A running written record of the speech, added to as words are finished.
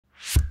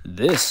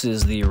This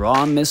is the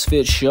Raw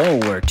Misfits show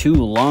where two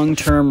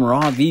long-term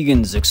raw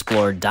vegans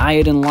explore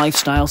diet and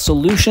lifestyle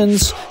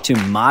solutions to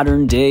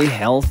modern-day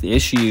health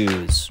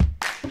issues.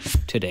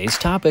 Today's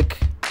topic,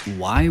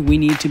 why we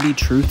need to be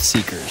truth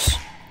seekers.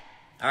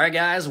 All right,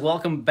 guys,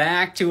 welcome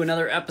back to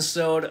another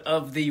episode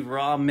of the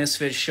Raw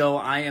Misfits show.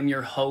 I am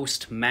your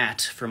host,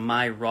 Matt, from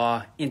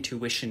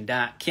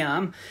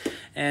myrawintuition.com,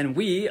 and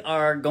we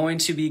are going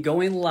to be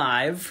going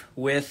live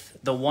with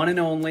the one and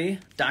only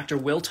Dr.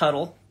 Will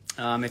Tuttle.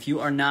 If you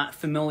are not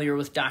familiar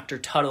with Dr.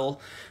 Tuttle,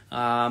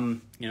 I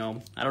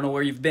don't know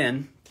where you've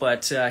been,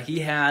 but he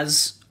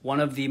has one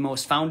of the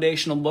most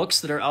foundational books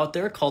that are out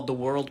there called The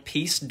World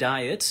Peace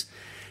Diet.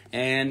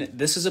 And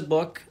this is a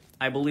book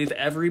I believe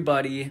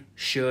everybody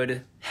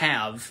should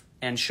have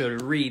and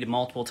should read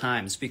multiple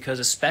times, because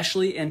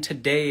especially in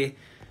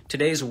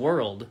today's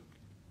world,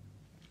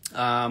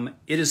 it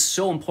is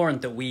so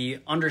important that we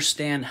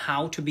understand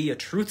how to be a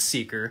truth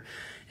seeker.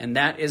 And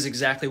that is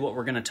exactly what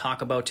we're going to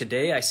talk about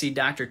today. I see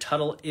Dr.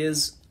 Tuttle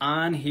is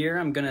on here.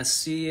 I'm going to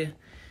see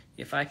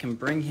if I can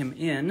bring him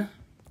in.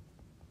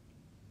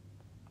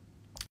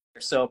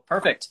 So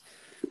perfect.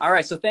 All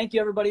right. So thank you,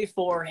 everybody,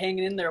 for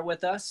hanging in there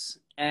with us.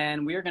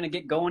 And we are going to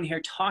get going here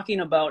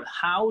talking about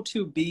how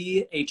to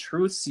be a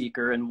truth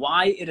seeker and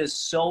why it is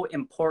so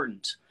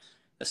important,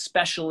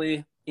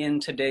 especially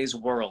in today's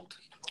world.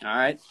 All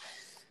right.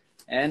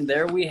 And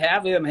there we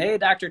have him. Hey,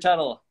 Dr.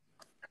 Tuttle.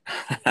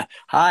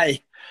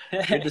 Hi.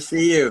 Good to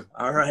see you.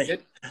 All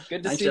right.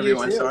 Good to Thanks, see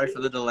everyone. you too. Sorry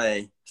for the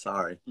delay.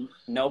 Sorry.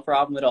 No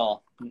problem at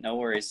all. No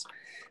worries.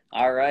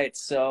 All right.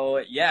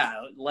 So yeah,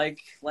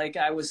 like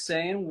I was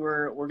saying,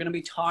 we're going to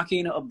be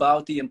talking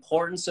about the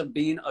importance of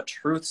being a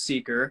truth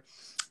seeker.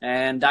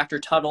 And Dr.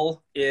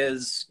 Tuttle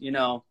is,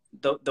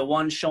 the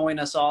one showing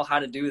us all how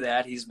to do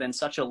that. He's been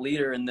such a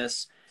leader in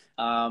this,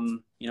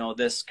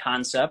 this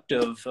concept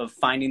of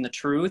finding the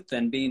truth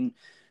and being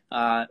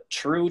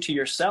true to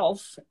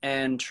yourself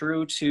and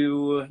true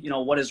to,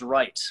 what is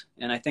right.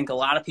 And I think a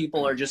lot of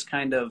people are just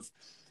kind of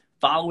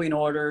following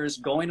orders,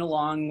 going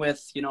along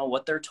with,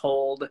 what they're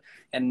told,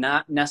 and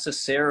not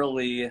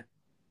necessarily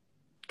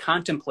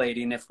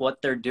contemplating if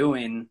what they're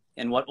doing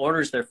and what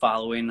orders they're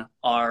following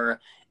are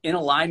in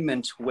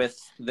alignment with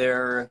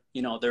their,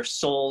 their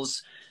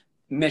soul's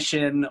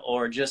mission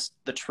or just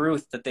the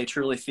truth that they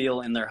truly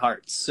feel in their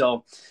hearts.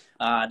 So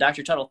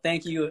Dr. Tuttle,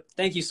 thank you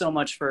so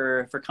much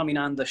for coming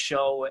on the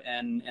show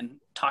and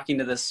talking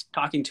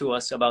to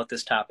us about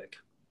this topic.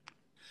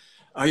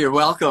 Oh, you're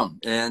welcome.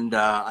 And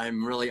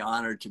I'm really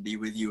honored to be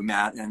with you,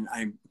 Matt. And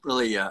I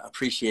really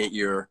appreciate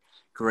your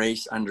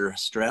grace under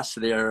stress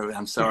there.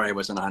 I'm sorry I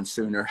wasn't on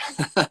sooner.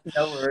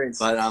 No worries.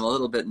 But I'm a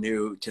little bit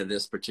new to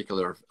this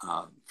particular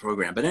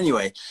program. But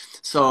anyway,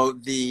 so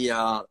the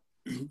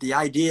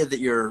idea that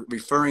you're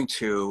referring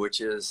to,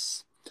 which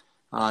is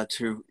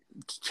to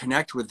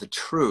connect with the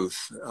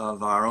truth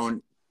of our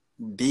own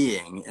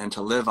being and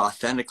to live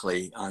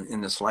authentically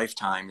in this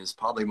lifetime, is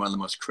probably one of the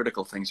most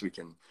critical things we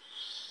can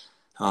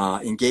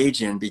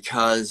engage in,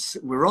 because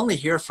we're only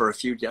here for a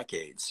few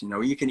decades.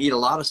 You can eat a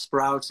lot of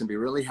sprouts and be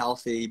really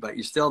healthy, but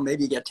you still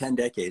maybe get 10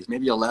 decades,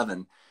 maybe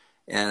 11.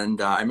 And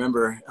I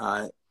remember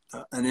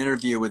an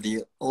interview with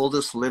the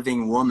oldest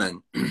living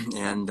woman,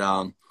 and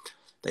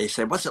they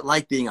said, "What's it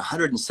like being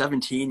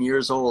 117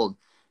 years old?"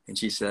 And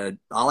she said,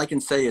 "All I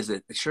can say is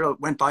that it sure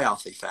went by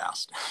awfully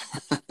fast."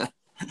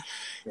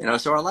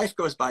 So our life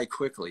goes by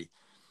quickly,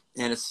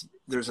 and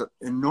there's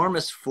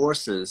enormous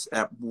forces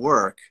at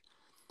work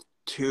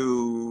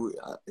to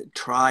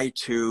try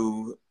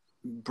to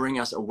bring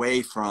us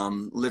away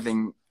from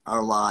living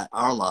our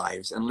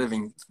lives and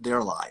living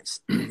their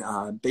lives,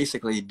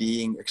 basically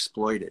being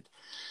exploited.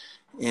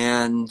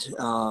 And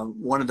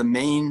one of the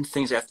main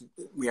things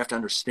we have to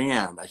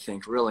understand, I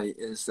think, really,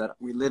 is that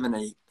we live in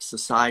a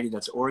society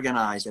that's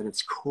organized at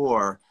its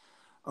core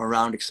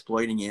around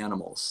exploiting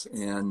animals.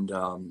 And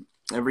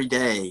every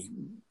day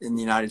in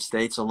the United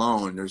States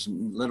alone, there's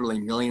literally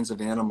millions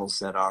of animals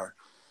that are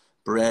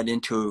bred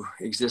into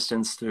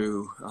existence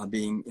through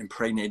being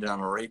impregnated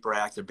on a rape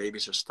rack. Their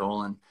babies are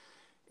stolen.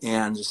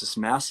 And there's this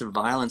massive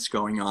violence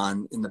going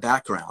on in the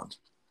background.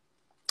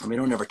 And we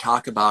don't ever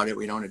talk about it.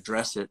 We don't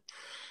address it.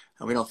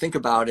 We don't think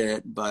about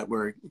it, but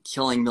we're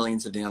killing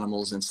millions of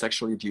animals and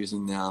sexually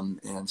abusing them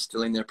and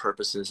stealing their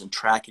purposes and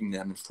tracking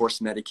them and force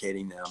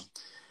medicating them.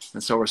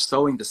 And so we're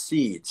sowing the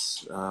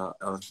seeds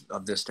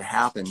of this to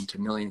happen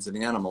to millions of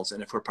animals.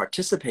 And if we're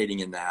participating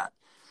in that,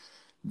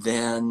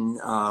 then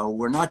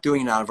we're not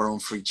doing it out of our own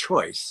free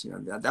choice.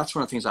 That's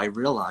one of the things I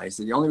realized.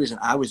 That the only reason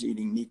I was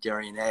eating meat,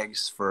 dairy, and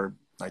eggs for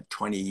like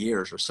 20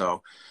 years or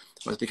so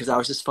was because I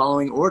was just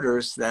following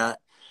orders that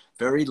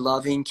very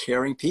loving,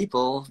 caring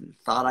people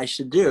thought I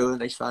should do.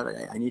 They thought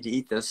I need to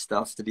eat this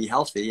stuff to be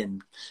healthy.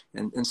 And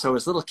so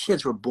as little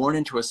kids, we're born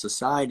into a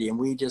society and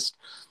we just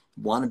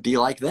want to be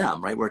like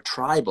them, right? We're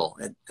tribal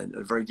at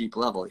a very deep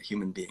level,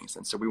 human beings.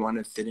 And so we want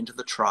to fit into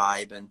the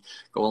tribe and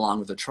go along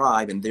with the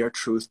tribe, and their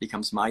truth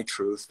becomes my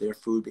truth. Their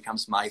food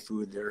becomes my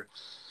food. Their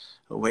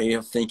way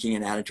of thinking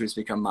and attitudes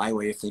become my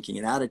way of thinking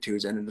and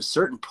attitudes. And at a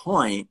certain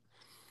point,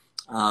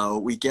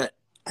 we get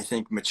I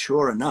think,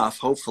 mature enough,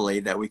 hopefully,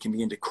 that we can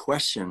begin to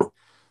question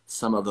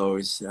some of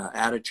those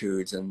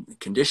attitudes and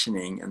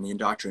conditioning and the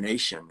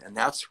indoctrination. And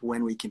that's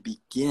when we can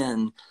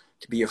begin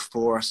to be a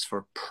force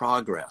for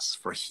progress,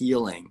 for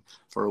healing,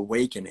 for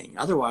awakening.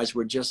 Otherwise,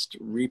 we're just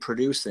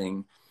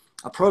reproducing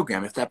a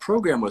program. If that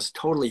program was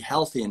totally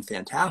healthy and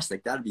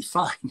fantastic, that'd be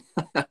fine.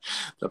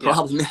 The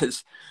problem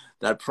is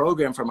that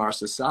program from our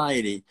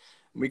society,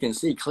 we can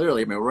see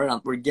clearly, I mean,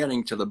 we're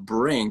getting to the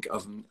brink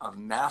of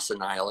mass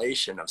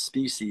annihilation of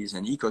species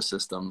and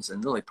ecosystems,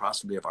 and really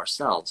possibly of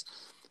ourselves.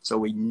 So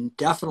we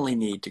definitely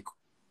need to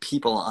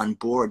people on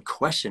board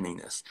questioning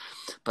this.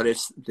 But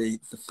it's the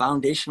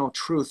foundational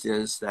truth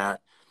is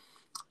that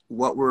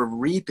what we're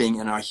reaping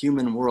in our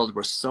human world,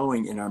 we're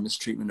sowing in our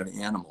mistreatment of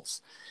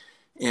animals.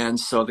 And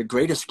so the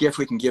greatest gift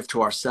we can give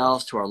to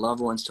ourselves, to our loved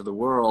ones, to the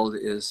world,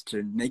 is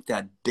to make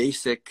that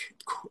basic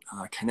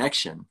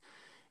connection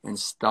and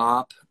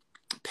stop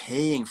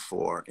paying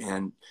for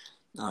and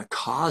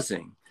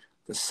causing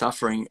the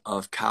suffering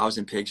of cows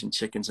and pigs and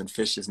chickens and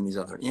fishes and these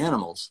other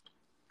animals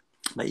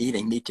by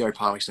eating meat, dairy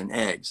products, and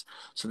eggs.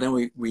 So then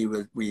we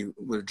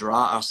would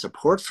draw our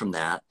support from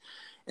that,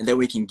 and then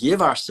we can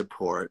give our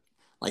support,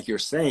 like you're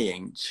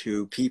saying,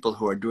 to people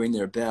who are doing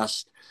their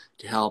best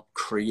to help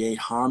create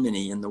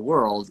harmony in the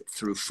world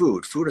through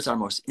food. Food is our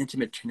most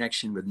intimate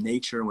connection with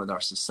nature and with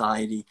our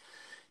society.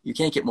 You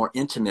can't get more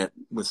intimate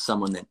with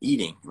someone than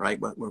eating, right?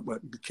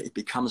 It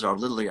becomes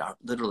literally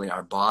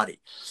our body.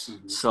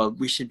 Mm-hmm. So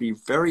we should be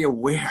very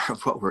aware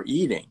of what we're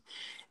eating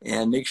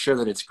and make sure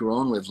that it's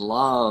grown with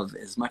love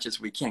as much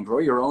as we can. Grow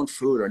your own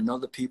food or know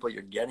the people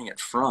you're getting it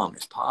from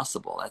if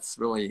possible. That's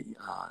really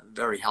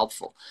very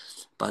helpful.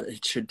 But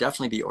it should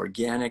definitely be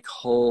organic,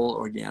 whole,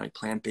 organic,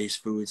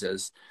 plant-based foods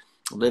as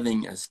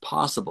living as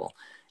possible.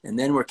 And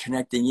then we're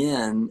connecting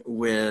in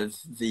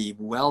with the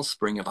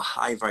wellspring of a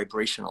high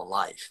vibrational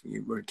life.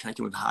 We're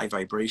connecting with high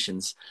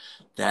vibrations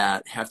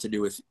that have to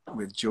do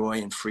with joy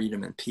and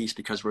freedom and peace,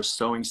 because we're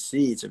sowing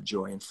seeds of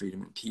joy and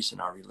freedom and peace in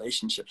our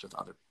relationships with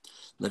other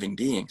living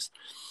beings.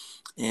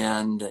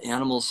 And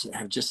animals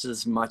have just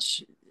as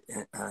much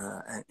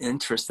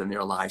interest in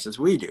their lives as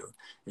we do.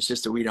 It's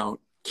just that we don't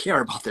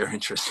care about their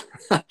interests.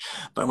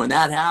 But when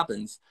that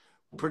happens,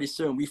 pretty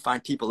soon we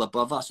find people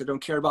above us that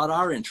don't care about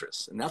our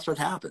interests. And that's what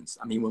happens.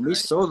 I mean, when we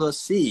sow those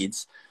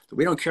seeds that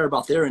we don't care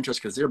about their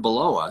interests because they're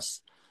below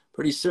us,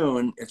 pretty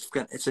soon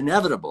it's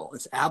inevitable.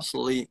 It's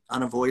absolutely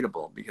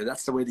unavoidable, because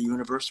that's the way the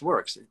universe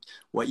works.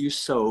 What you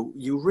sow,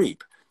 you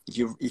reap.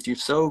 If you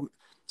sow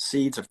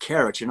seeds of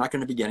carrots, you're not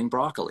going to be getting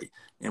broccoli.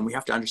 And we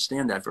have to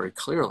understand that very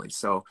clearly.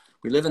 So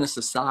we live in a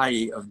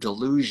society of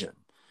delusion,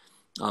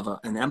 of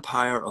an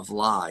empire of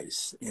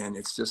lies. And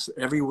it's just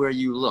everywhere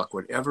you look,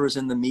 whatever is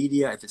in the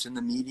media, if it's in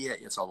the media,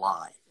 it's a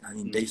lie. I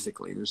mean,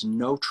 basically, there's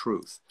no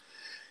truth.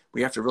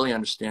 We have to really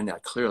understand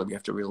that clearly. We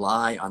have to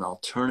rely on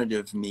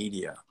alternative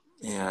media.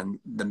 And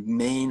the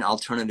main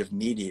alternative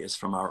media is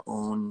from our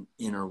own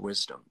inner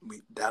wisdom.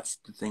 That's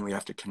the thing we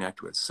have to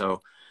connect with.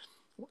 So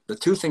the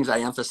two things I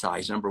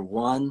emphasize, number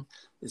one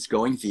is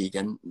going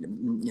vegan,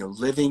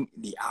 living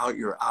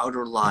your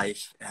outer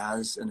life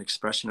as an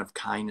expression of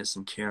kindness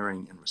and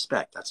caring and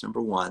respect. That's number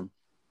one.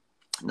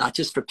 Not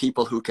just for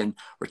people who can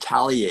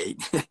retaliate,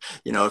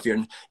 if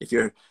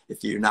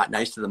you're not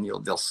nice to them,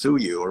 they'll sue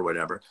you or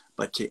whatever,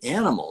 but to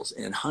animals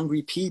and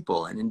hungry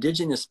people and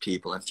indigenous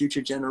people and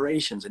future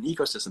generations and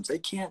ecosystems,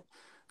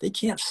 they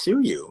can't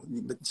sue you.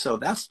 So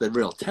that's the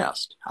real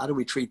test. How do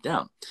we treat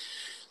them?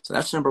 So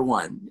that's number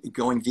one,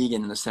 going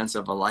vegan in the sense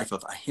of a life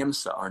of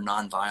ahimsa or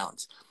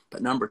nonviolence.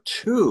 But number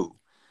two,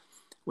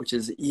 which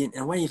is in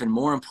a way even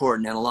more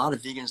important, and a lot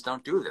of vegans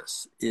don't do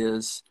this,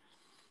 is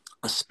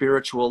a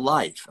spiritual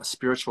life, a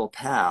spiritual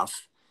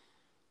path.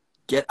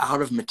 Get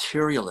out of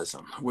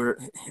materialism.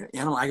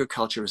 Animal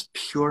agriculture is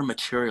pure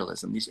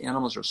materialism. These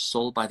animals are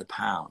sold by the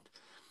pound.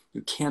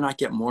 You cannot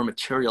get more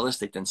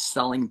materialistic than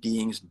selling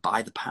beings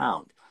by the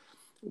pound.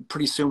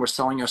 Pretty soon we're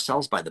selling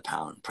ourselves by the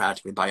pound,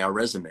 practically by our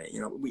resume.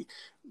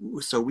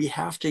 So we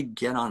have to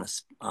get on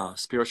a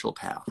spiritual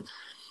path.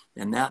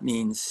 And that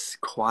means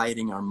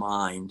quieting our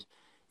mind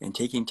and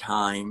taking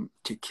time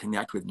to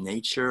connect with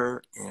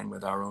nature and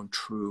with our own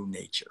true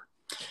nature.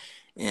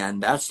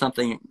 And that's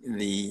something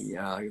the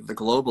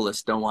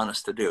globalists don't want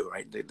us to do,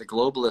 right? The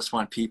globalists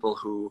want people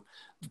who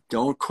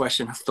don't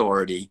question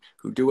authority,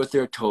 who do what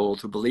they're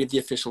told, who believe the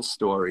official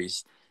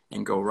stories,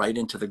 and go right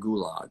into the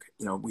gulag.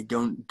 We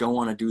don't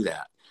want to do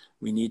that.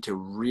 We need to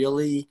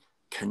really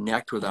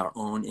connect with our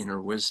own inner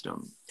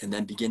wisdom and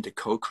then begin to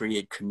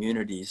co-create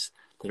communities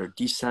that are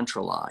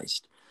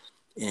decentralized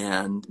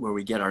and where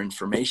we get our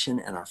information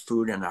and our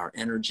food and our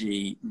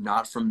energy,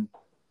 not from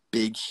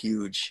big,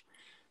 huge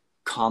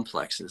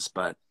complexes,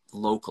 but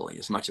locally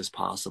as much as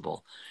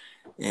possible.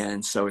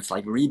 And so it's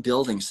like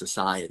rebuilding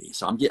society.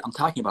 So I'm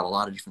talking about a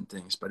lot of different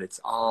things, but it's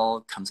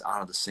all comes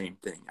out of the same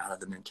thing, out of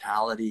the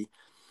mentality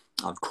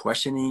of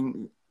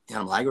questioning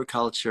animal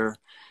agriculture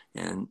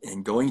and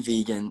going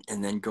vegan,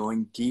 and then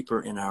going deeper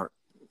in our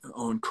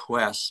own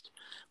quest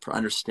for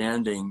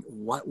understanding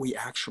what we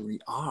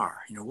actually are.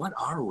 What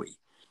are we?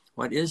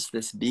 what is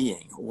this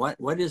being?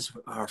 What is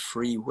our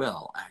free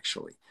will,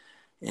 actually?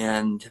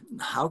 And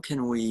how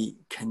can we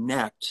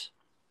connect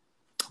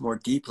more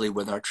deeply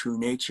with our true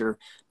nature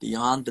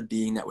beyond the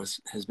being that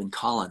has been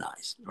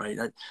colonized, right?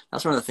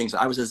 That's one of the things.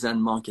 I was a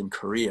Zen monk in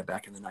Korea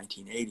back in the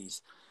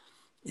 1980s,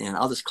 and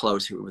I'll just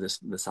close here with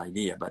this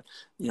idea. But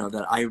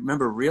that I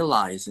remember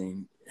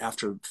realizing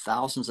after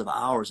thousands of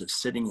hours of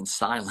sitting in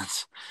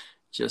silence,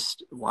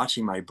 just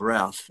watching my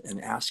breath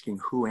and asking,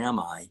 who am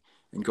I?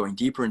 And going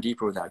deeper and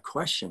deeper with that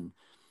question,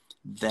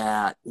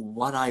 that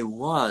what I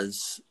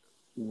was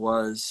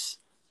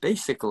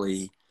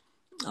basically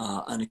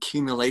an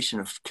accumulation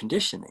of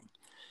conditioning.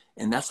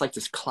 And that's like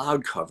this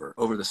cloud cover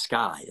over the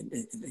sky. And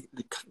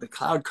the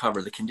cloud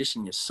cover, the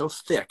conditioning is so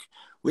thick,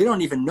 we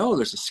don't even know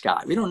there's a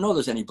sky. We don't know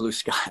there's any blue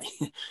sky.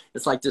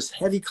 It's like this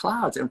heavy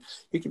clouds. And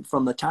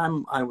from the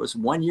time I was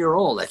 1 year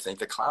old, I think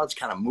the clouds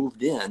kind of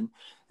moved in,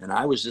 and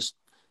I was just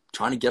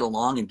trying to get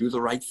along and do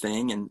the right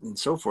thing and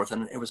so forth.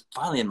 And it was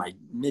finally in my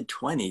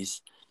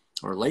mid-20s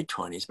or late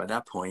 20s by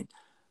that point,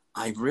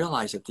 I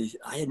realized that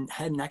I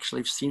hadn't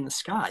actually seen the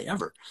sky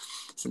ever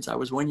since I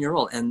was 1 year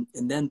old. And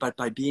then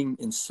by being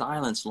in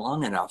silence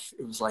long enough,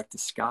 it was like the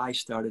sky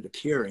started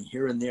appearing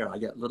here and there. I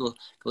got little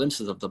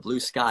glimpses of the blue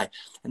sky.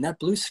 And that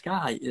blue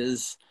sky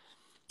is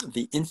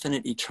the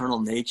infinite eternal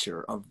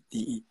nature of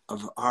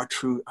our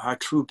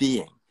true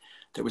being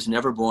that was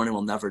never born and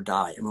will never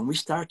die. And when we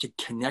start to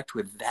connect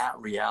with that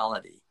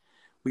reality,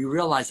 we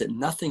realize that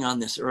nothing on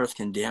this earth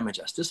can damage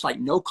us. Just like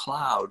no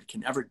cloud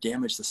can ever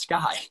damage the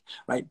sky,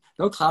 right?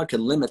 No cloud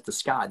can limit the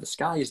sky. The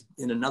sky is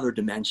in another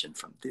dimension.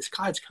 From these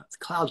clouds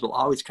will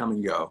always come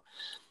and go.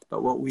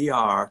 But what we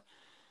are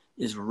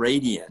is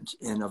radiant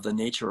and of the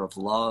nature of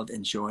love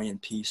and joy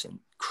and peace and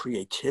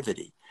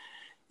creativity.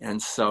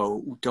 And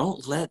so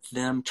don't let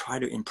them try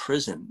to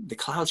imprison. The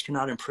clouds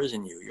cannot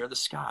imprison you. You're the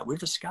sky. We're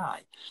the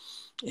sky.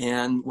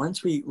 And when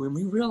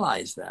we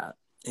realize that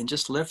and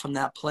just live from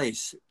that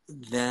place,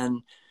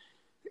 then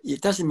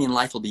it doesn't mean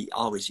life will be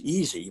always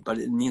easy, but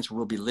it means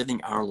we'll be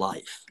living our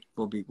life.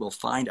 We'll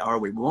find our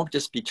way. We won't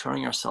just be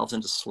turning ourselves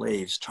into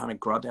slaves, trying to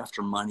grub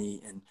after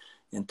money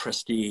and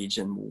prestige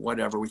and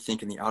whatever we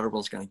think in the outer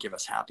world is going to give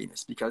us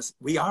happiness, because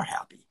we are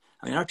happy.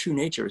 I mean, our true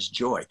nature is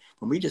joy.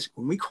 When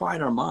we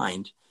quiet our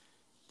mind,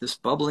 this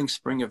bubbling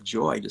spring of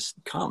joy just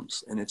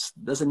comes, and it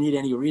doesn't need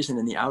any reason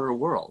in the outer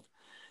world.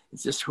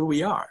 It's just who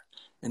we are.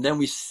 And then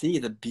we see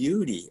the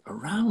beauty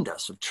around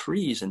us of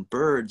trees and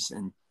birds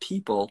and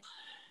people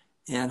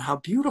and how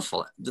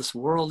beautiful this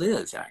world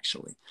is,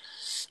 actually.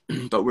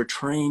 But we're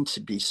trained to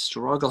be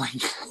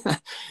struggling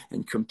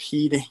and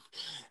competing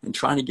and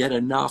trying to get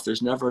enough.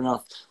 There's never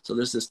enough. So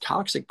there's this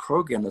toxic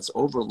program that's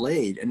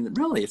overlaid. And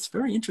really, it's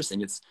very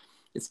interesting. It's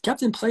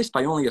kept in place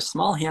by only a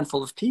small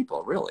handful of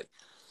people, really,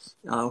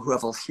 who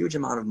have a huge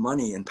amount of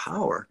money and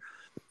power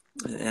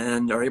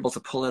and are able to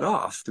pull it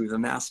off through the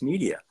mass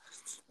media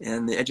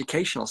and the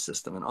educational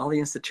system and all the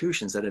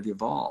institutions that have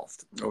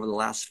evolved over the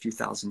last few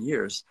thousand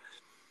years.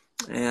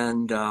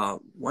 And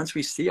once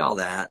we see all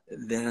that,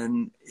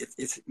 then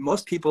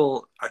most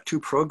people are too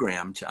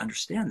programmed to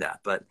understand that.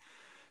 But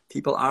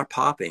people are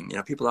popping,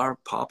 people are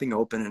popping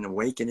open and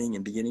awakening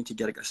and beginning to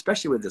get,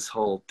 especially with this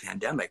whole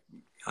pandemic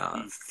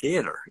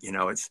theater.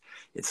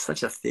 It's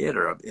such a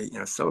theater,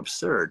 so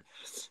absurd.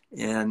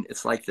 And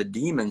it's like the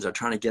demons are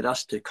trying to get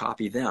us to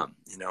copy them,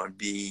 and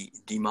be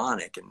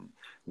demonic and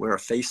wear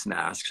face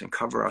masks and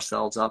cover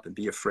ourselves up and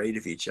be afraid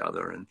of each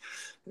other and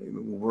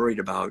worried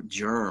about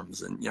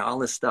germs and all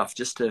this stuff,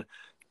 just to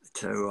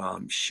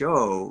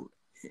show,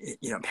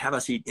 have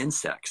us eat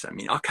insects. I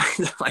mean, all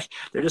kinds of, like,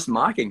 they're just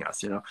mocking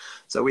us,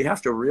 So we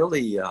have to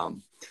really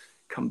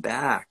come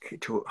back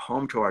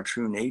home to our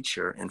true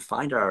nature and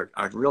find our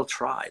real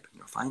tribe.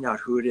 Find out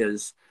who it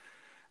is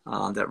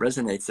that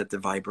resonates at the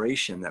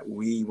vibration that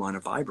we want to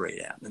vibrate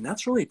at. And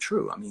that's really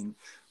true. I mean,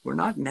 we're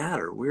not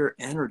matter, we're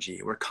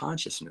energy, we're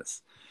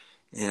consciousness.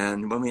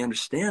 And when we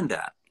understand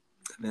that,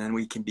 then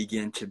we can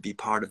begin to be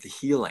part of the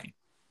healing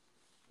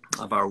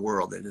of our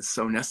world. It is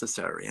so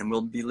necessary. And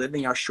we'll be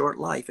living our short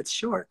life. It's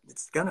short.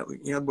 It's gonna,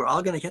 we're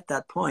all gonna hit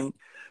that point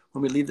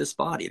when we leave this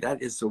body.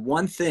 That is the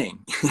one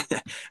thing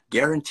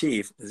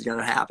guaranteed is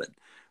gonna happen.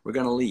 We're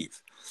gonna leave.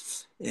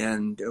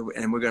 And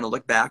we're gonna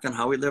look back on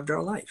how we lived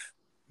our life.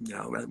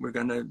 We're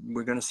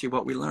gonna see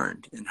what we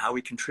learned and how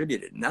we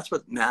contributed, and that's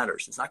what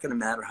matters. It's not going to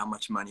matter how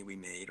much money we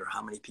made or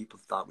how many people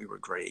thought we were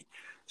great.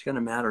 It's going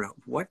to matter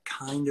what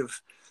kind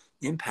of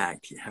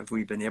impact have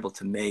we been able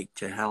to make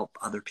to help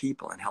other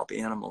people and help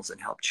animals and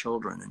help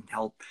children and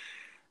help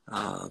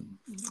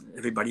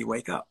everybody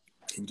wake up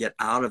and get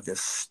out of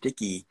this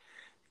sticky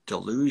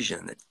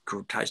delusion that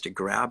tries to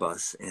grab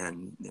us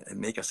and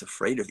make us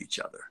afraid of each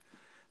other.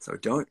 So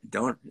don't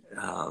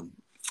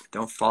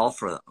fall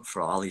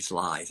for all these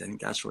lies. I think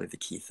that's really the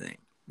key thing.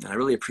 And I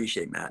really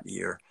appreciate, Matt,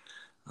 you're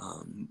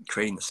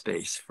creating the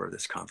space for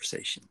this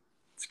conversation.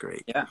 It's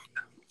great.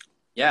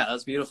 Yeah, that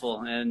was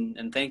beautiful.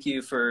 And thank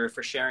you for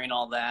sharing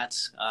all that.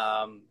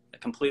 I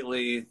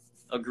completely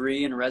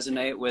agree and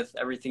resonate with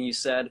everything you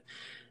said.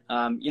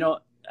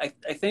 I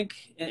think,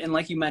 and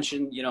like you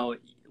mentioned,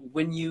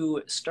 when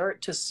you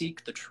start to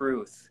seek the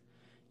truth,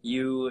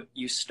 you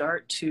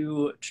start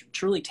to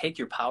truly take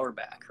your power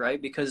back,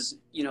 right? Because,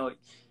 you know,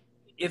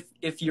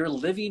 if you're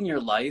living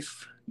your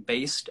life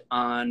based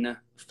on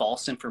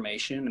false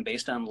information and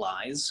based on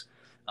lies,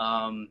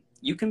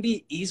 you can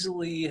be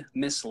easily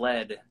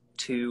misled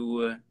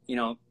to,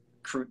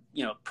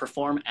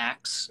 perform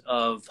acts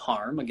of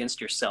harm against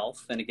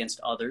yourself and against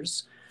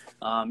others.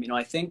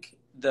 I think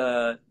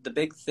the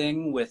big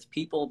thing with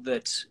people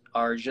that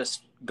are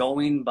just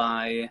going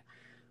by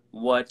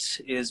what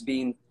is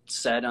being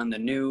said on the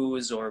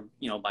news, or,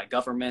 you know, by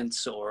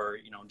governments, or,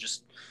 you know,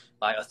 just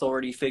by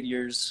authority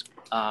figures,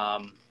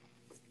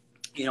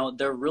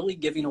 they're really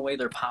giving away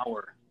their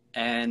power,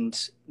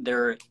 and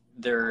they're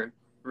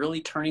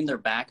really turning their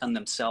back on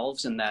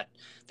themselves and that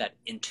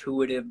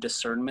intuitive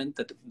discernment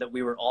that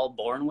we were all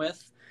born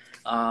with.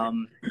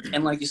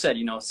 And like you said,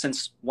 you know,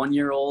 since 1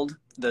 year old,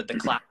 the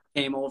clock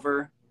came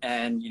over,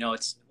 and, you know,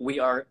 we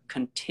are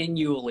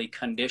continually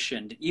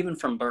conditioned, even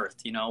from birth.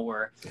 You know,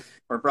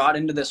 we're brought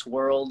into this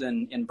world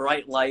in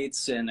bright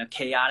lights, in a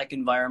chaotic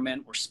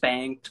environment. We're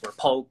spanked, we're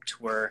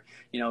poked, we're,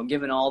 you know,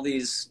 given all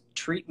these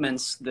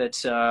treatments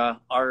that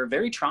are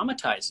very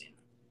traumatizing,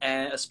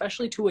 and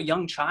especially to a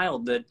young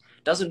child that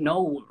doesn't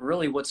know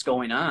really what's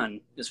going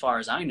on, as far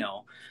as I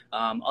know,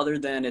 other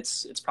than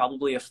it's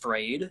probably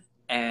afraid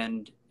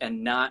and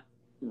not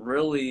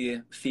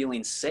really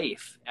feeling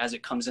safe as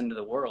it comes into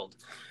the world.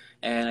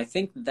 And I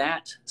think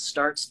that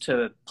starts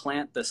to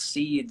plant the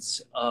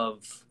seeds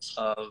of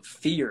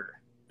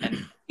fear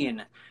and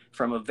pain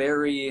from a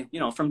very, you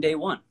know, from day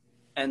one.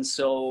 And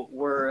so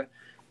we're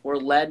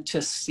led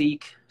to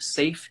seek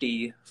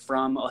safety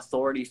from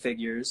authority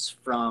figures,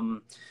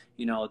 from,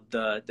 you know,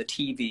 the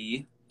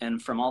TV,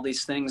 and from all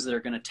these things that are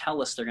going to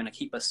tell us they're going to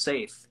keep us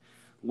safe,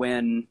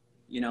 when,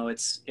 you know,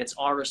 it's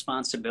our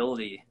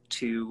responsibility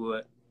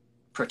to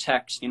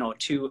protect, you know,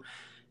 to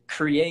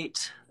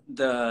create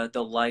the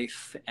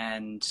life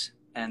and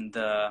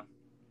the,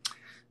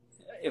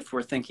 if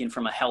we're thinking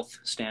from a health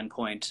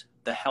standpoint,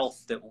 the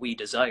health that we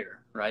desire,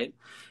 right?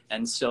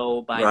 And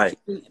so by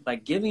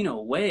giving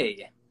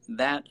away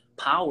that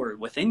power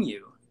within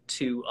you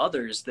to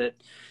others, that,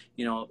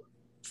 you know,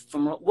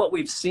 from what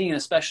we've seen,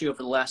 especially over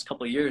the last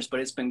couple of years, but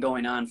it's been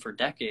going on for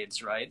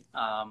decades, right?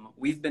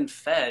 We've been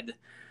fed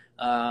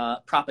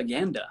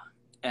propaganda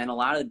and a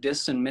lot of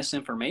dis and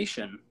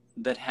misinformation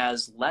that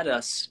has led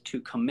us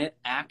to commit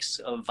acts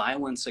of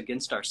violence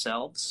against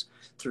ourselves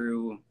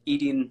through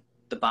eating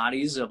the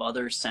bodies of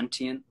other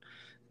sentient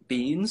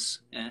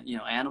beings, you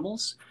know,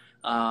 animals,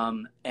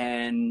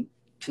 and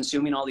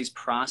consuming all these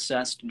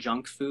processed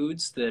junk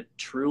foods that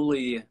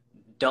truly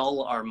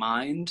dull our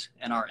mind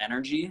and our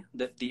energy,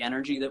 the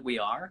energy that we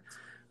are.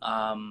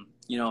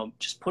 You know,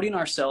 just putting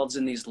ourselves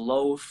in these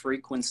low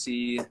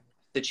frequency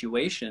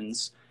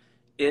situations,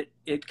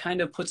 it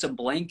kind of puts a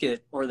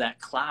blanket or that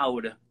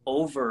cloud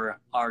over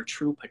our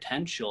true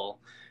potential,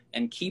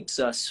 and keeps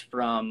us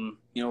from,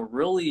 you know,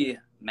 really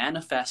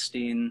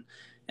manifesting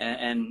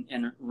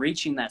and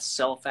reaching that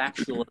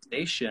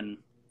self-actualization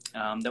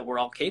that we're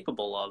all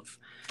capable of.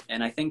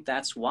 And I think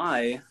that's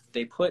why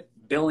they put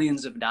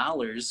billions of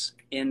dollars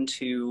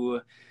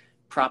into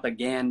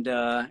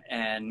propaganda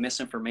and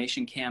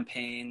misinformation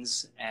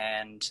campaigns,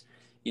 and,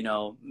 you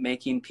know,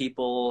 making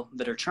people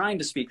that are trying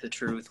to speak the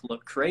truth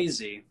look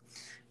crazy.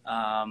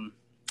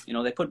 You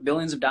know, they put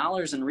billions of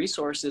dollars and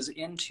resources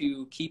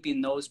into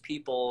keeping those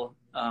people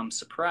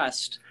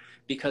suppressed,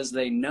 because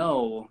they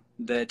know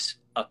that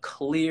a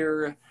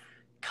clear,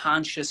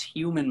 conscious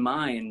human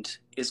mind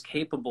is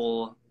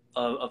capable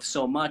of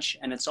so much,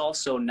 and it's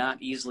also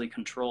not easily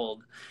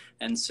controlled.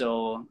 And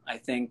so I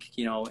think,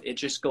 you know, it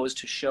just goes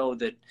to show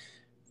that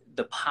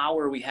the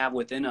power we have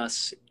within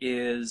us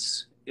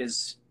is,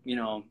 you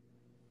know,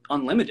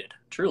 unlimited,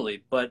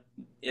 truly, but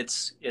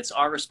it's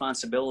our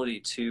responsibility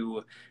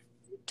to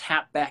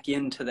tap back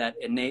into that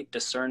innate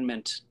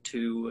discernment,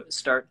 to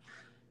start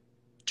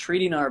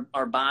treating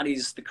our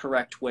bodies the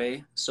correct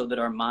way, so that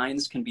our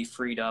minds can be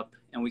freed up,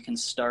 and we can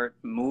start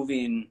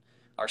moving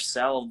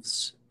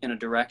ourselves in a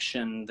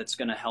direction that's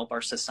going to help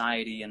our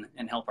society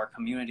and help our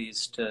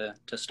communities to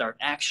start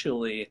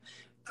actually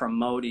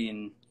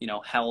promoting, you know,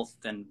 health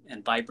and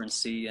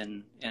vibrancy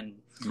and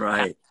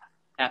right.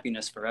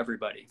 happiness for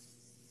everybody.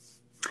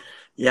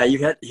 Yeah, you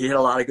hit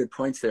a lot of good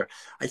points there.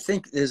 I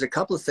think there's a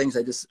couple of things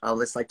I just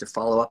let's like to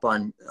follow up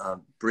on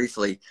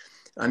briefly.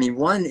 I mean,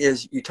 one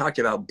is you talked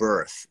about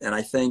birth, and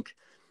I think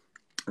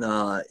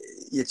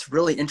it's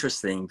really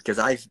interesting, because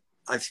I've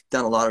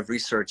done a lot of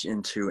research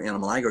into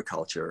animal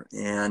agriculture,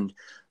 and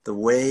the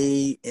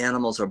way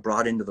animals are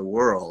brought into the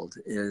world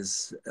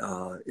is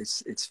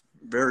it's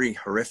very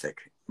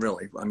horrific,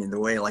 really. I mean, the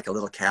way like a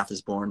little calf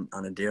is born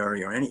on a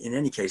dairy, or in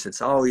any case,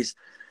 it's always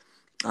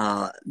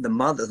the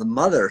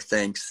mother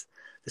thinks,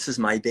 this is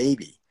my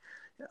baby.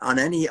 On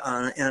any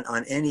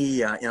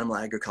animal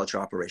agriculture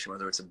operation,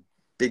 whether it's a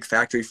big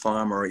factory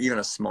farm or even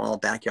a small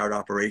backyard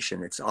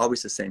operation, it's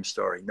always the same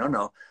story.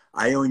 No,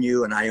 I own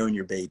you, and I own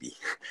your baby,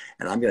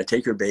 and I'm going to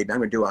take your baby. I'm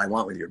going to do what I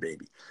want with your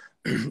baby.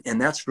 And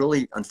that's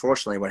really,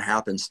 unfortunately, what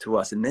happens to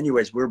us. In many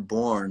ways, we're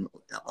born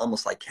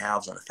almost like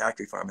calves on a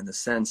factory farm, in the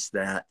sense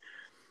that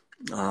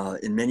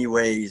in many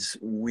ways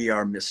we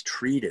are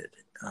mistreated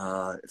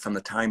from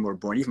the time we're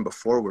born, even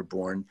before we're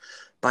born,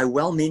 by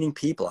well-meaning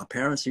people. Our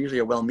parents usually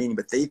are well-meaning,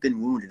 but they've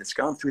been wounded. It's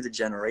gone through the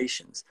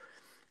generations.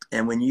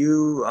 And when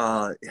you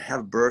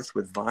have birth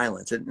with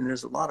violence, and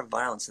there's a lot of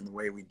violence in the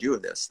way we do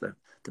this, the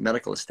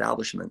medical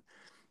establishment,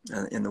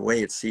 in the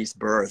way it sees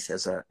birth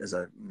as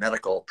a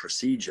medical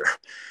procedure,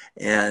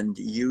 and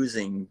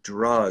using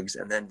drugs,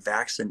 and then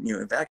vaccines,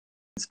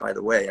 by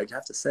the way, I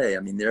have to say, I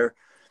mean, they're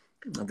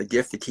the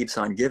gift that keeps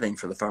on giving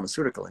for the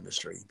pharmaceutical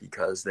industry,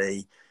 because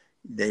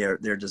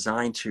they're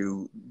designed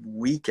to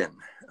weaken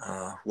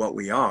what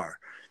we are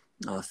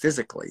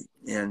physically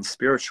and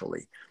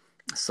spiritually,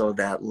 so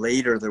that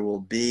later there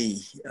will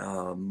be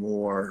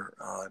more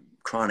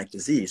chronic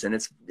disease. And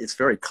it's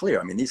very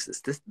clear. I mean,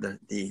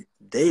 the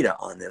data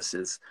on this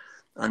is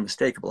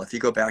unmistakable. If you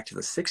go back to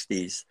the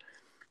 60s,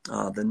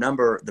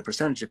 the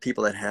percentage of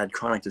people that had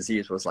chronic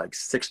disease was like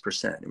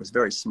 6%. It was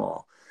very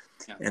small.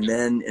 Yeah. And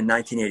then in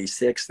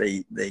 1986,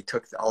 they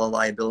took all the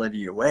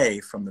liability away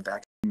from the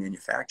vaccine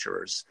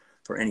manufacturers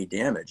for any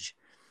damage.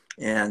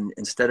 And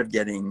instead of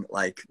getting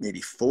like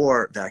maybe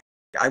 4 vaccines,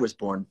 I was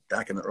born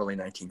back in the early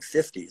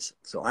 1950s,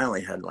 so I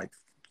only had like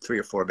 3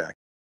 or 4 vaccines.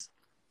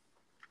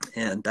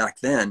 And back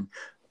then,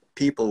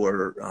 people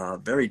were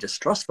very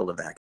distrustful of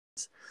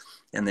vaccines,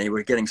 and they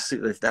were getting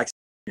sued. The vaccine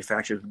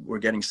manufacturers were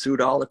getting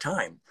sued all the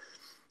time,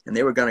 and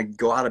they were going to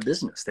go out of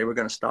business. They were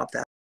going to stop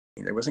that.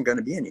 There wasn't going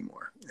to be any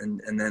more.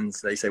 And then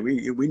they say,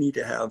 we need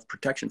to have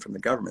protection from the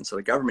government. So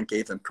the government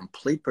gave them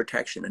complete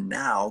protection, and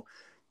now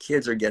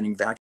kids are getting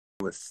vaccinated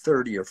with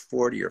 30 or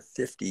 40 or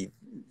 50,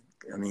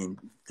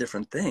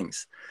 different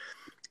things.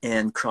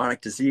 And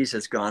chronic disease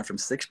has gone from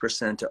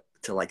 6%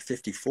 to like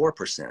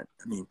 54%.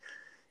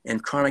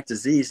 And chronic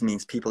disease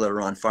means people that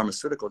are on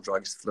pharmaceutical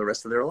drugs for the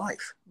rest of their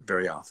life,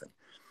 very often.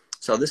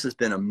 So this has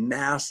been a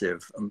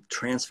massive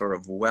transfer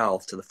of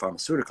wealth to the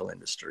pharmaceutical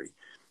industry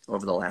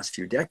over the last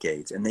few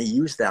decades. And they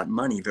use that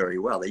money very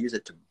well. They use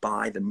it to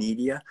buy the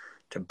media,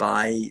 to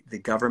buy the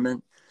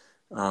government,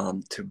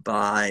 to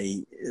buy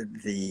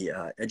the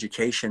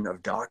education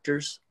of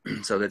doctors,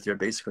 so that they're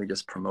basically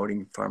just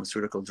promoting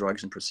pharmaceutical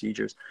drugs and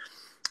procedures,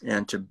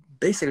 and to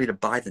basically to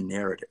buy the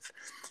narrative.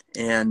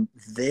 And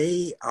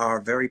they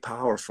are very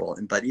powerful,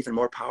 but even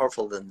more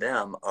powerful than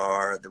them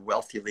are the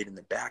wealthy elite in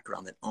the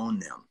background that own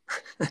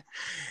them.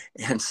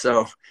 And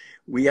so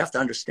we have to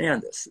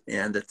understand this,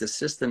 and that the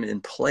system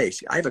in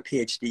place. I have a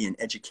PhD in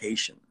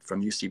education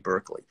from UC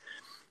Berkeley,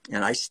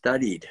 and I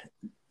studied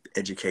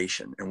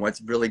education and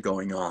what's really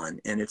going on.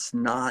 And it's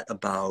not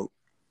about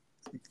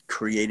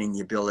creating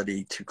the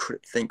ability to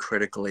think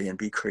critically and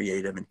be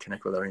creative and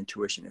connect with our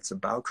intuition. It's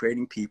about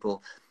creating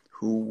people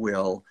who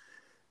will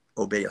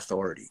obey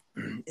authority.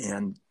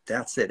 And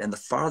that's it. And the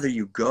farther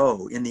you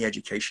go in the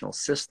educational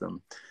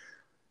system,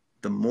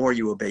 the more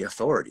you obey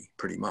authority,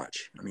 pretty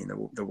much.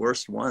 The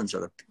worst ones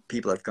are the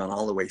people that have gone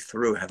all the way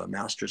through, have a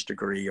master's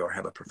degree or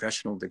have a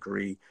professional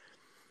degree.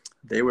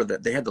 They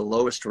had the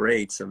lowest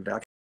rates of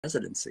vaccine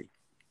hesitancy.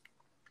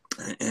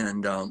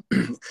 And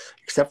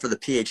except for the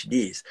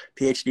PhDs.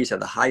 PhDs have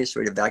the highest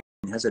rate of vaccine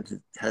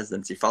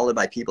hesitancy, followed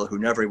by people who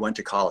never went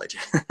to college.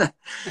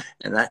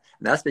 And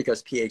that's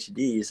because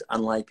PhDs,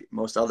 unlike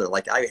most other,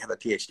 like I have a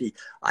PhD,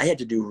 I had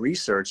to do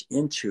research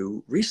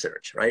into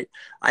research, right?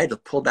 I had to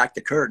pull back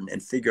the curtain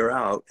and figure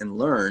out and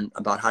learn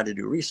about how to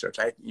do research.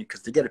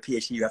 Because to get a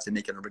PhD, you have to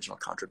make an original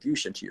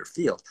contribution to your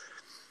field.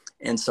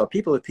 And so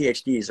people with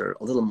PhDs are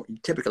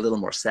typically a little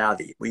more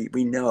savvy.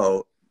 We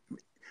know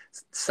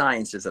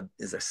science is a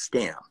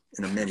scam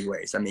in many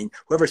ways.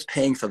 Whoever's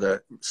paying for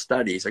the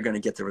studies are going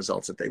to get the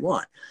results that they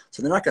want.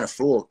 So they're not going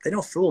to they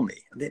don't fool me.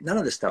 None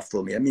of this stuff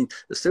fooled me.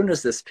 As soon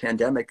as this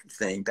pandemic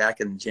thing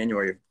back in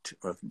January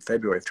or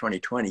February of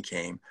 2020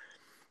 came,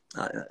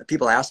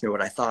 people asked me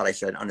what I thought. I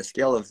said, on a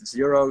scale of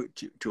 0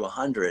 to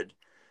 100,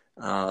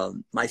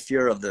 my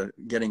fear of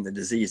getting the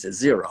disease is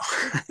 0.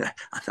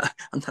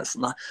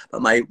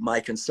 But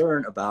my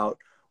concern about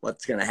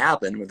what's going to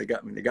happen with the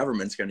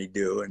government's going to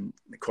do and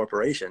the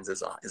corporations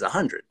is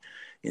 100.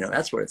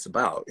 That's what it's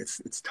about.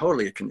 It's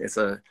totally it's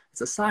a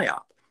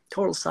psyop,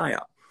 total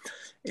psyop,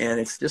 and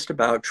it's just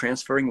about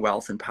transferring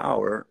wealth and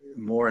power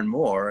more and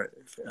more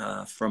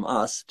from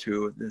us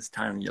to this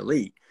tiny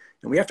elite.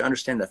 And we have to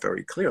understand that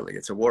very clearly.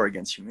 It's a war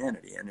against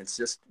humanity, and it's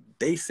just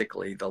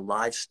basically the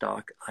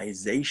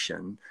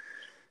livestockization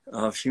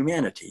of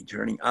humanity,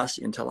 turning us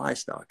into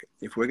livestock.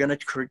 If we're going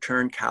to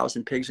turn cows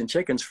and pigs and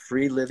chickens,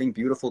 free living,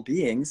 beautiful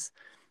beings,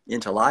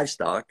 into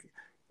livestock,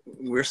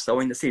 we're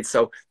sowing the seeds.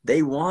 So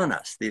they want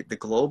us, the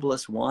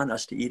globalists want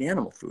us to eat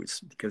animal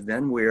foods, because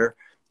then we're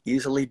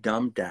easily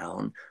dumbed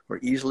down, we're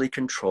easily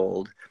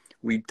controlled,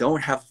 we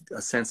don't have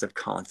a sense of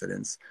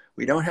confidence,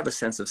 we don't have a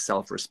sense of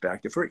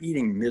self-respect. If we're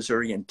eating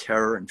misery and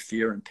terror and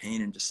fear and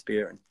pain and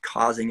despair and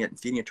causing it and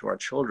feeding it to our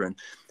children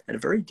at a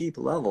very deep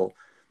level,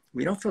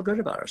 we don't feel good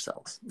about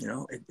ourselves.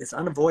 It's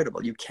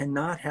unavoidable. You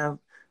cannot have,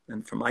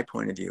 and from my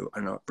point of view,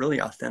 a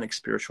really authentic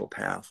spiritual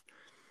path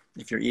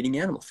if you're eating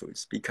animal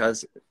foods,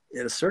 because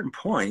at a certain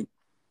point,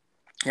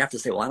 you have to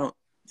say, well,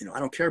 I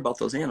don't care about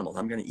those animals.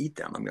 I'm going to eat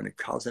them. I'm going to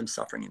cause them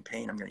suffering and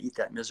pain. I'm going to eat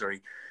that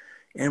misery.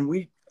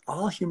 And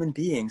all human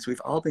beings,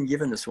 we've all been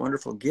given this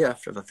wonderful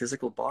gift of a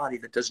physical body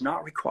that does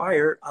not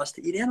require us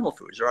to eat animal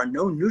foods. There are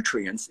no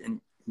nutrients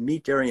in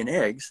meat, dairy, and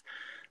eggs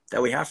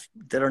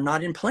that are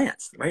not in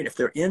plants, right? If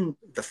they're in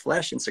the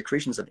flesh and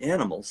secretions of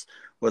animals,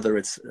 whether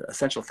it's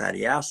essential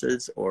fatty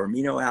acids or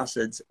amino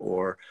acids,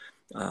 or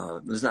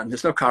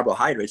there's no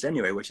carbohydrates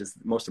anyway, which is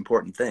the most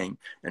important thing,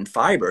 and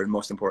fiber, the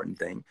most important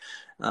thing.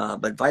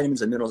 But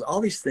vitamins and minerals,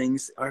 all these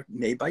things are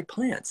made by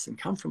plants and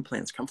come from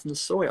plants, come from the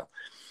soil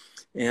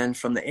and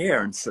from the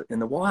air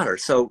and the water.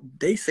 So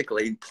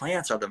basically,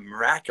 plants are the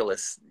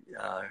miraculous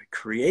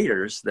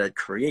creators that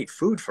create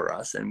food for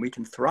us, and we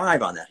can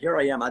thrive on that. Here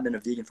I am, I've been a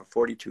vegan for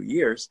 42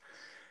 years,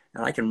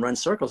 and I can run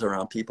circles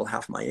around people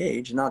half my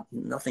age,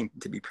 nothing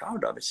to be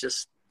proud of. It's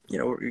just,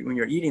 when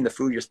you're eating the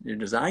food you're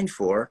designed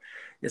for,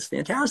 it's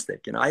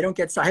fantastic. I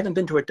haven't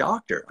been to a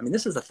doctor. I mean,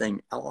 this is the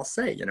thing I'll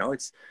say,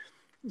 it's,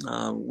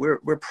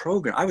 we're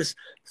programmed. I was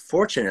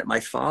fortunate. My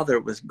father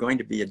was going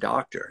to be a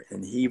doctor,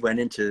 and he went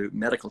into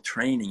medical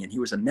training, and he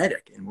was a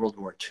medic in World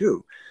War II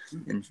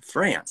in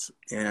France.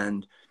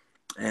 And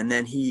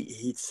then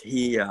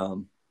he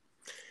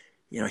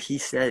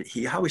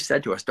always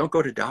said to us, don't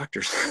go to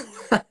doctors.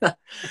 And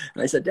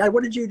I said, Dad,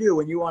 what did you do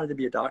when you wanted to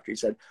be a doctor? He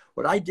said,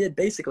 what I did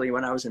basically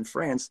when I was in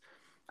France,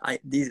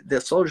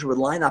 the soldiers would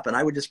line up and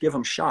I would just give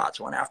them shots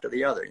one after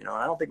the other, and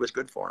I don't think it was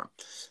good for them.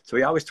 So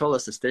he always told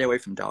us to stay away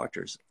from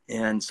doctors.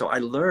 And so I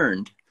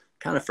learned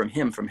kind of from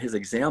him, from his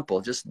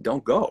example, just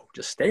don't go,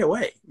 just stay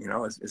away,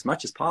 as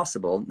much as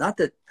possible. Not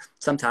that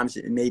sometimes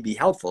it may be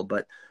helpful,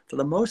 but for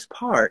the most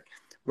part,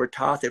 we're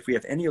taught that if we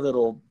have any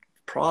little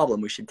problem,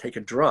 we should take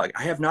a drug.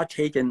 I have not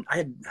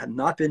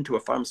been to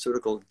a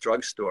pharmaceutical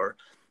drugstore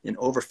in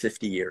over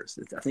 50 years.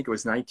 I think it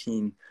was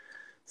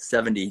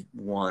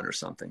 1971 or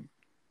something.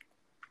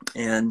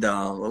 And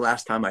the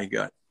last time I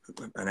got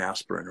an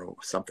aspirin or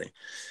something.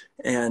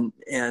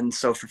 And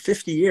so for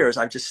 50 years,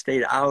 I've just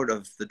stayed out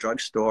of the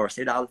drugstore,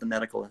 stayed out of the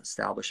medical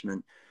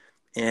establishment.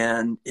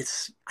 And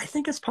I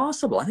think it's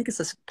possible. I think it's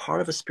a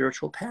part of a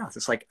spiritual path.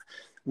 It's like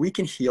we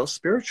can heal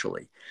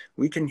spiritually.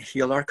 We can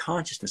heal our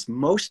consciousness.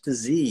 Most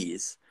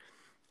disease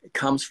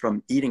comes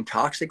from eating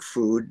toxic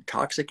food,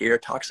 toxic air,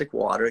 toxic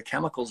water.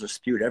 Chemicals are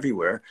spewed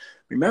everywhere.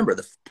 Remember,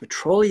 the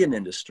petroleum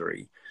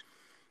industry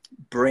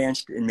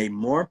branched and made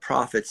more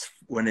profits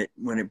when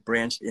it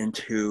branched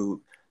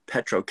into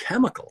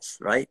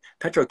petrochemicals, right?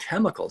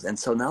 Petrochemicals. And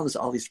so now there's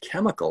all these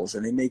chemicals,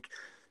 and the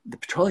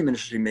petroleum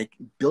industry make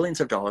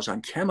billions of dollars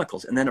on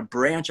chemicals. And then a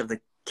branch of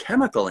the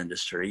chemical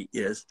industry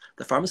is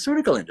the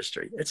pharmaceutical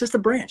industry. It's just a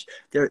branch.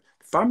 The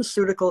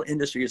pharmaceutical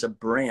industry is a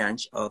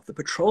branch of the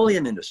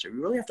petroleum industry. We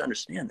really have to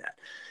understand that.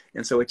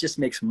 And so it just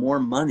makes more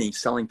money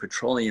selling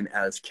petroleum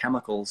as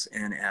chemicals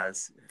and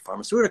as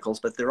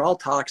pharmaceuticals, but they're all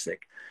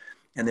toxic.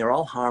 And they're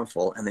all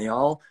harmful, and they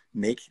all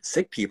make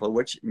sick people,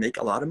 which make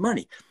a lot of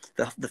money.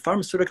 The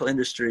pharmaceutical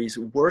industry's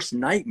worst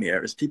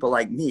nightmare is people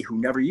like me who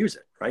never use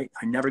it, right?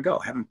 I never go.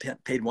 I haven't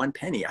paid one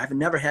penny. I've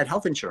never had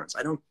health insurance.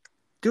 I don't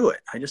do it.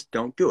 I just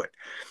don't do it.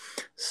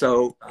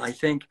 So I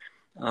think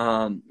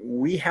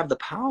we have the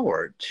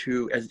power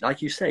to,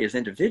 like you say, as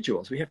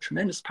individuals, we have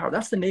tremendous power.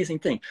 That's the amazing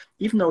thing.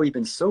 Even though we've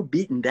been so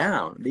beaten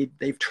down,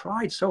 they've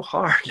tried so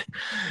hard,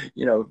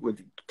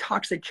 with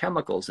toxic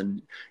chemicals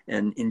and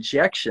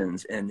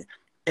injections and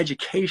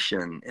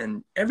education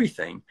and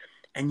everything.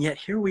 And yet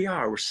here we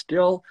are, we're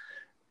still,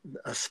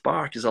 a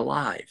spark is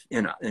alive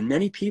in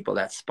many people.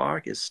 That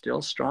spark is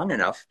still strong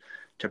enough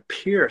to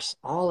pierce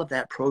all of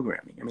that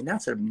programming. I mean,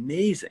 that's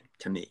amazing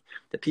to me,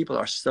 that people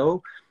are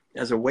so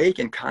as awake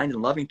and kind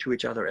and loving to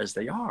each other as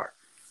they are.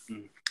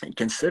 And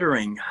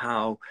considering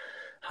how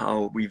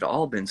we've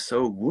all been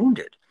so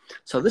wounded.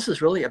 So this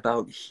is really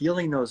about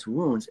healing those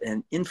wounds,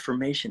 and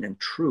information and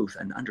truth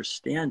and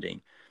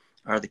understanding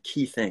are the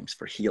key things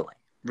for healing.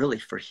 Really,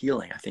 for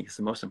healing, I think is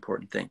the most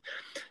important thing.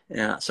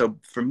 So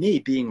for me,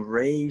 being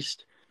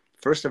raised,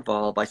 first of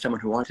all, by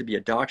someone who wanted to be a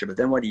doctor, but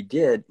then what he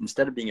did,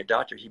 instead of being a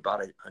doctor, he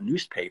bought a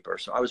newspaper.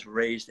 So I was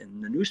raised in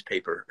the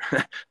newspaper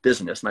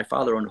business. My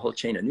father owned a whole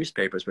chain of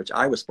newspapers, which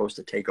I was supposed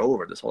to take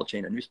over, this whole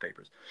chain of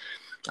newspapers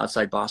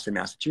outside Boston,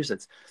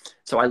 Massachusetts.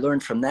 So I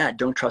learned from that,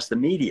 don't trust the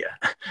media,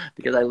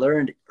 because I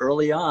learned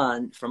early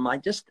on from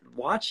just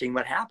watching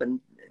what happened,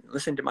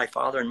 listening to my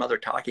father and mother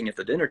talking at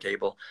the dinner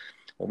table.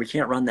 Well, we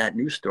can't run that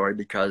news story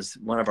because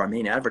one of our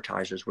main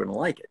advertisers wouldn't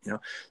like it,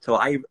 So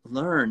I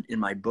learned in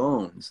my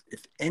bones,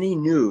 if any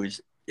news,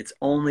 it's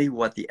only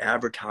what the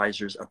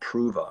advertisers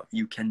approve of.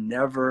 You can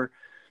never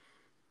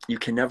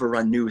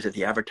run news that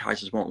the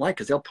advertisers won't like,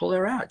 because they'll pull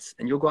their ads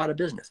and you'll go out of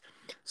business.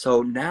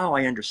 So now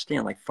I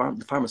understand, like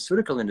the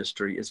pharmaceutical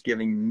industry is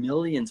giving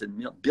millions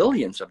and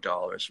billions of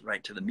dollars,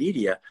 right, to the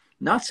media,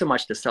 not so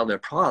much to sell their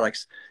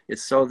products.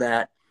 It's so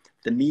that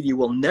the media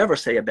will never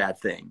say a bad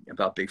thing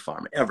about Big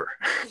Pharma, ever.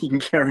 You can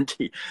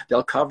guarantee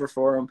they'll cover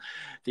for them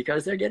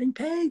because they're getting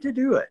paid to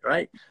do it,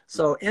 right?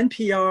 So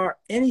NPR,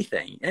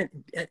 anything,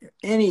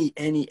 any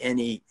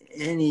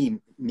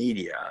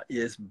media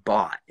is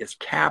bought, it's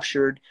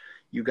captured.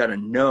 You got to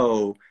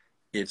know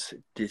it's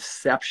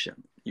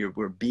deception.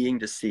 We're being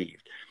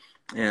deceived.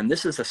 And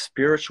this is a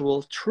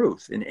spiritual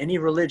truth in any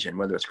religion,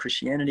 whether it's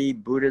Christianity,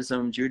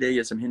 Buddhism,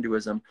 Judaism,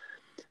 Hinduism.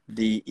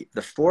 The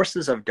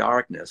forces of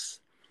darkness,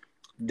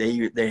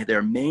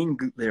 their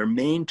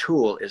main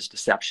tool is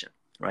deception,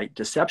 right?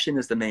 Deception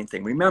is the main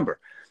thing. Remember,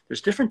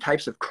 there's different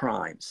types of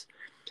crimes.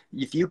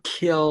 If you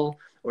kill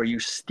or you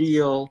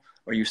steal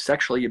or you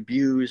sexually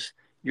abuse,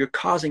 you're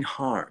causing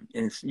harm,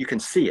 and you can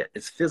see it.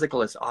 It's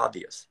physical, it's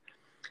obvious.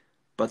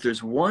 But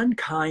there's one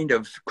kind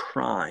of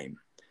crime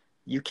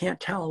you can't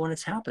tell when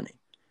it's happening,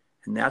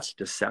 and that's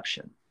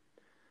deception.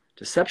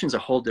 Deception is a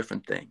whole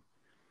different thing.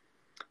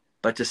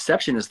 But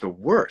deception is the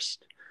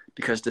worst,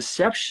 because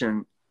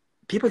deception,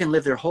 people can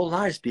live their whole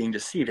lives being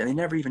deceived and they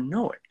never even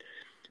know it.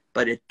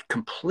 But it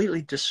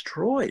completely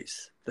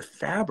destroys the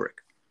fabric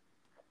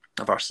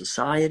of our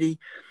society,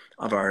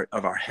 of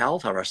our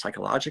health, of our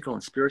psychological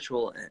and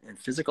spiritual and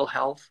physical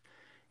health.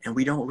 And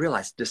we don't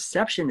realize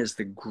deception is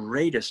the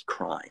greatest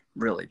crime,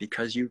 really,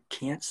 because you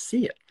can't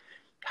see it.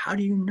 How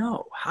do you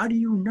know? How do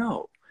you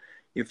know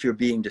if you're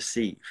being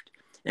deceived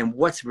and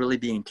what's really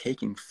being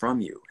taken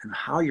from you and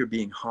how you're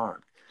being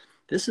harmed?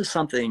 This is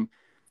something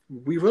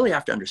we really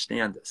have to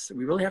understand. This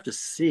we really have to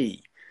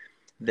see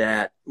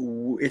that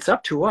it's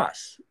up to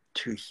us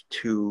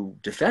to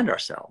defend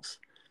ourselves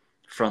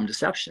from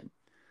deception,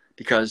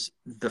 because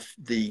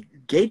the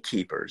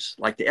gatekeepers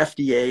like the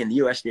FDA and the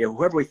USDA, or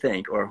whoever we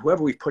think, or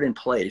whoever we put in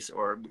place,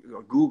 or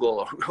Google,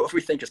 or whoever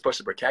we think is supposed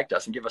to protect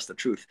us and give us the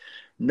truth,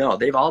 no,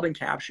 they've all been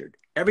captured.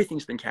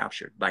 Everything's been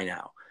captured by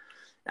now.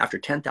 After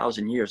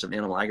 10,000 years of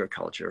animal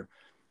agriculture,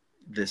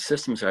 the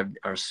systems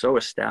are so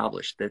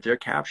established that they're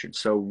captured.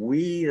 So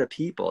we, the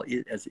people,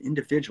 as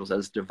individuals,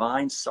 as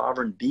divine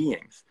sovereign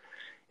beings,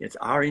 it's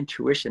our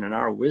intuition and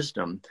our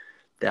wisdom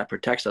that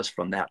protects us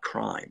from that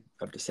crime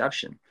of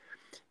deception.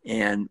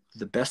 And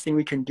the best thing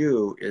we can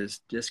do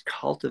is just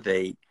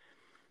cultivate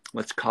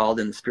what's called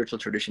in the spiritual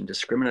tradition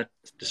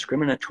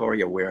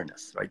discriminatory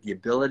awareness, right? The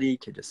ability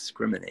to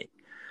discriminate,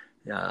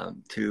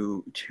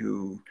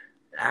 to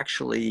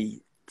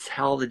actually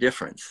tell the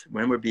difference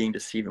when we're being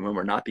deceived and when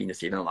we're not being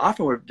deceived. And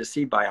often we're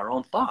deceived by our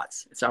own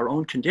thoughts. It's our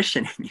own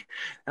conditioning.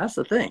 That's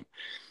the thing.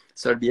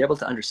 So to be able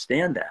to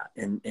understand that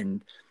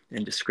and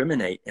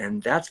discriminate,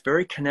 and that's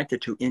very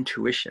connected to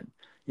intuition.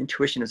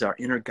 Intuition is our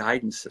inner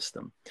guidance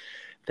system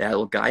that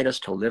will guide us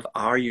to live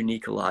our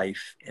unique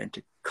life and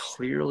to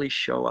clearly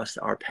show us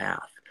our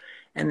path.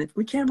 And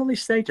we can't really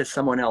say to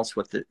someone else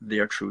what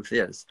their truth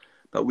is,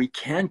 but we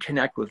can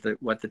connect with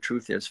what the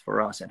truth is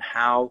for us and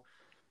how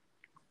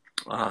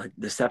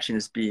deception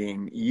is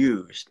being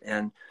used.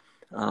 And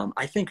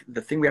I think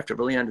the thing we have to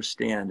really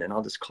understand, and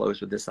I'll just close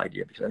with this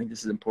idea because I think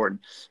this is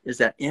important, is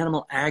that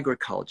animal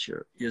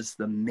agriculture is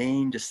the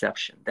main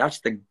deception. That's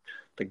the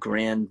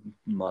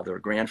grandmother,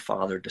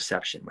 grandfather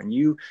deception. When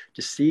you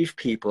deceive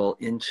people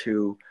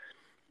into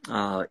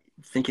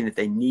thinking that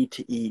they need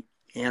to eat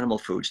animal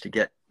foods to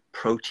get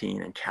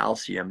protein and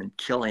calcium and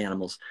kill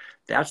animals,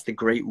 that's the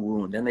great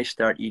wound. Then they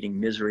start eating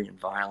misery and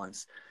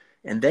violence.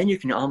 And then you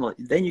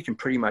can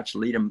pretty much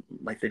lead them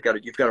like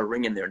you've got a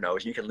ring in their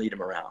nose, and you can lead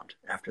them around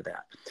after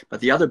that. But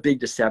the other big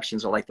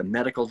deceptions are like the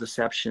medical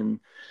deception,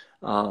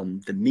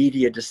 the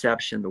media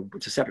deception,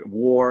 the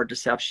war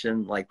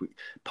deception, like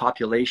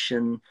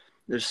population.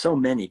 There's so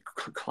many,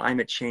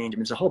 climate change. I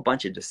mean, there's a whole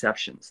bunch of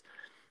deceptions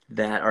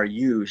that are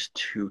used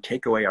to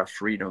take away our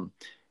freedom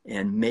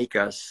and make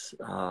us,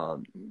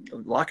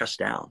 lock us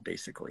down,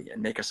 basically,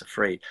 and make us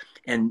afraid.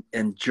 And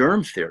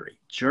germ theory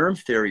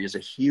is a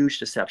huge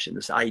deception.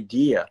 This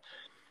idea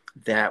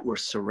that we're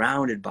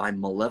surrounded by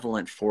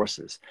malevolent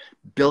forces,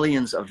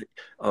 billions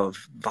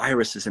of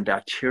viruses and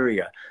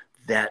bacteria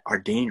that are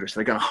dangerous.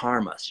 They're going to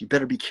harm us. You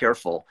better be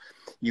careful.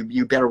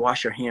 You better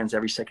wash your hands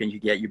every second you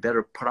get. You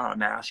better put on a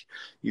mask.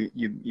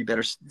 You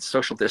better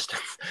social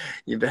distance.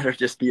 You better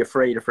just be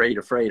afraid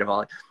of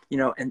all,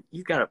 and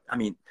you got to, I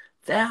mean,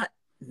 that,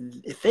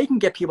 if they can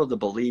get people to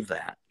believe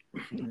that,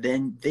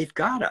 then they've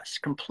got us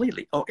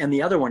completely. Oh, and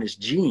the other one is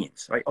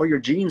genes, right? Oh, your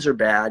genes are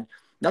bad.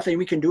 Nothing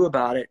we can do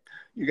about it.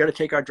 You got to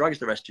take our drugs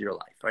the rest of your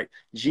life, right?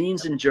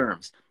 Genes and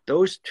germs.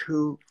 Those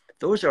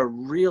are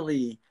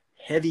really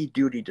heavy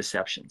duty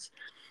deceptions.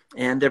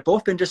 And they've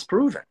both been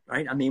disproven,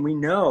 right? I mean, we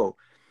know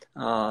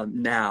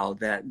now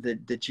that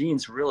the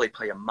genes really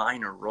play a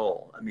minor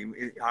role. I mean,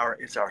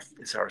 it's our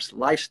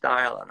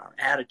lifestyle and our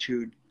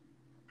attitude.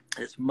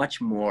 It's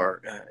much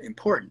more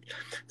important.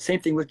 Same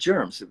thing with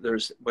germs.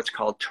 There's what's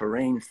called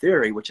terrain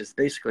theory, which is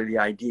basically the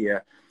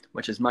idea,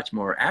 which is much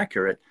more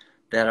accurate,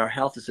 that our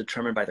health is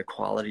determined by the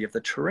quality of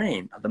the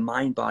terrain, of the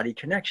mind-body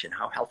connection,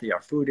 how healthy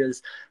our food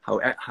is, how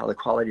the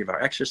quality of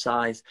our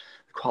exercise,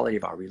 the quality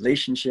of our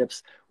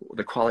relationships,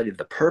 the quality of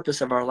the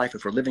purpose of our life.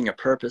 If we're living a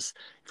purpose,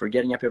 if we're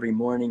getting up every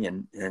morning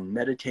and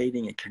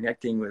meditating and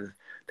connecting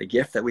the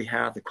gift that we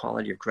have, the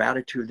quality of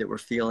gratitude that we're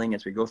feeling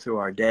as we go through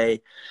our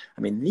day.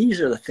 I mean,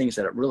 these are the things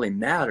that really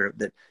matter,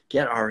 that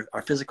get our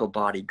physical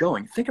body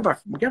going. We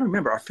got to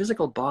remember, our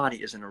physical body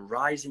is an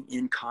arising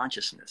in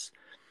consciousness.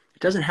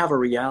 It doesn't have a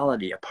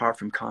reality apart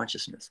from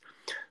consciousness.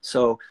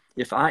 So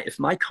if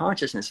my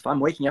consciousness, if I'm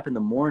waking up in the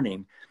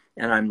morning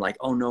and I'm like,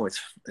 oh no,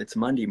 it's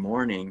Monday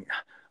morning,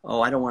 oh,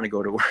 I don't want to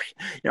go to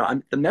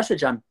work. The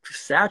message I'm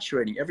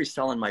saturating every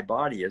cell in my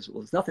body is,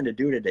 well, there's nothing to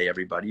do today,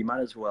 everybody. You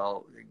might as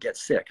well get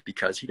sick,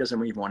 because he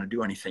doesn't even want to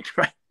do anything,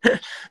 right? But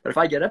if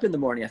I get up in the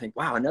morning, I think,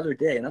 wow, another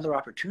day, another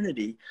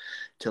opportunity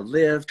to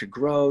live, to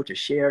grow, to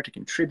share, to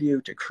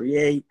contribute, to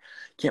create.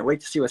 Can't wait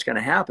to see what's going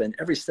to happen.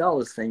 Every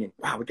cell is thinking,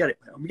 wow, we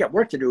got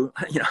work to do.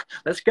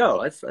 Let's go.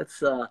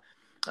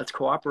 Let's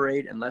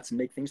cooperate and let's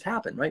make things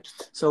happen, right?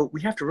 So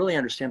we have to really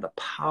understand the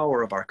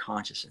power of our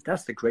consciousness.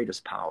 That's the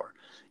greatest power.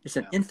 It's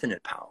an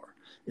infinite power.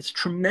 It's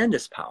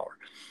tremendous power.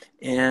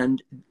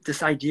 And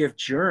this idea of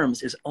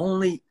germs is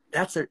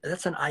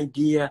that's an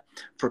idea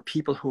for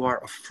people who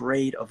are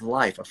afraid of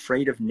life,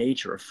 afraid of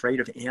nature, afraid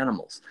of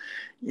animals.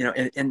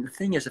 And the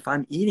thing is, if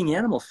I'm eating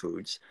animal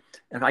foods,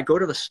 if I go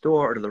to the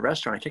store or to the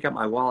restaurant, I take out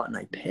my wallet and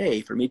I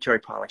pay for meat, dairy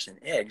products and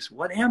eggs,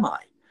 what am I?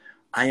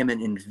 I am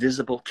an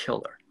invisible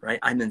killer, right?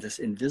 I'm in this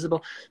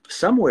invisible,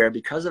 somewhere,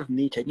 because of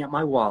me taking out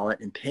my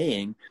wallet and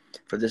paying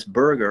for this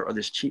burger or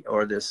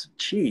this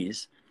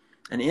cheese,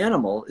 an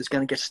animal is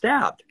going to get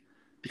stabbed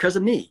because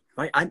of me,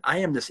 right? I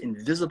am this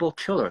invisible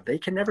killer. They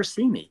can never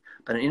see me,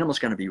 but an animal's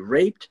going to be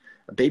raped,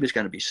 a baby's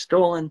going to be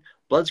stolen,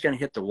 blood's going to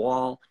hit the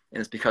wall,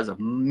 and it's because of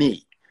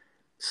me.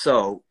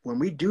 So when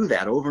we do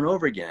that over and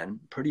over again,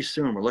 pretty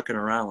soon we're looking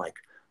around like,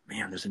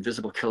 man, there's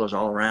invisible killers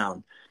all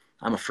around.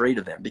 I'm afraid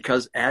of them,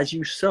 because as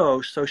you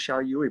sow, so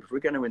shall you reap. If we're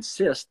going to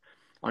insist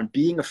on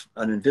being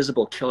an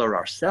invisible killer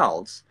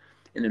ourselves,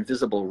 an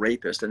invisible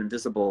rapist, an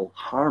invisible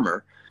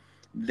harmer,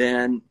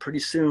 then pretty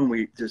soon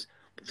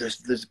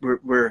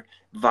we're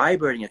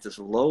vibrating at this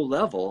low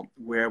level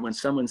where when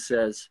someone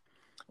says,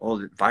 oh,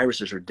 the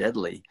viruses are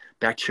deadly,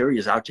 bacteria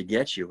is out to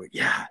get you.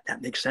 Yeah,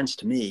 that makes sense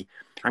to me.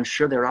 I'm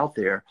sure they're out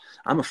there.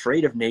 I'm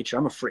afraid of nature.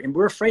 And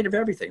we're afraid of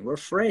everything. We're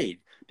afraid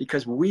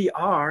because we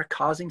are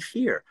causing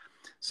fear.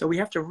 So we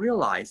have to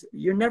realize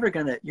you're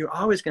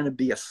always going to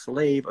be a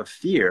slave of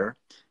fear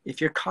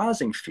if you're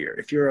causing fear,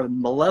 if you're a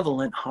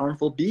malevolent,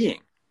 harmful being.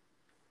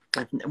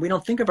 And we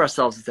don't think of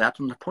ourselves as that.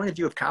 From the point of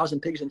view of cows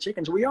and pigs and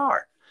chickens, we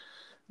are.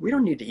 We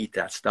don't need to eat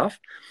that stuff.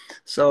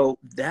 So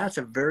that's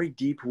a very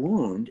deep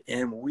wound,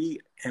 and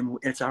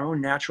it's our own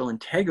natural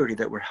integrity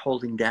that we're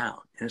holding down.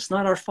 And it's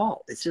not our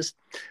fault. It's just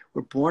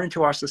we're born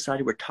into our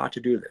society. We're taught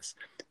to do this,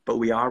 but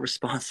we are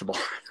responsible.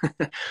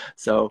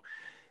 So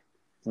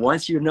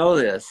once you know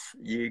this,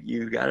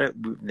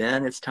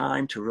 then it's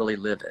time to really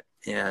live it.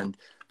 And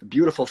the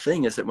beautiful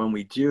thing is that when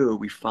we do,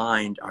 we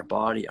find our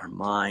body, our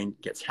mind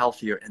gets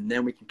healthier, and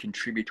then we can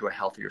contribute to a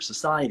healthier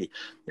society.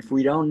 If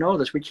we don't know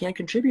this, we can't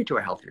contribute to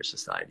a healthier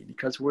society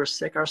because we're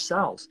sick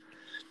ourselves.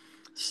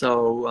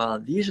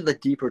 So these are the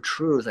deeper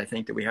truths, I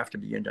think, that we have to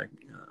begin to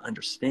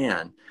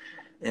understand.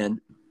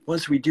 And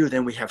once we do,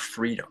 then we have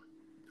freedom.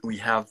 We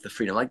have the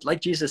freedom.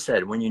 Like Jesus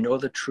said, when you know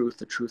the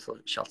truth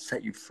shall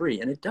set you free.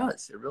 And it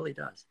does. It really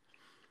does.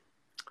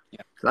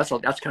 Yeah. So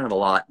that's kind of a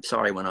lot.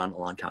 Sorry I went on a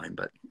long time,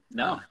 but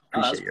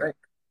appreciate you.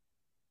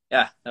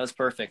 Yeah, that was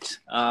perfect.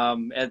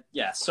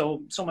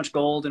 So much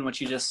gold in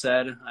what you just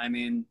said. I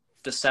mean,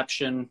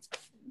 deception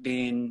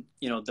being,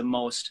 the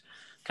most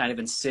kind of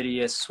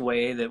insidious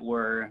way that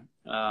we're,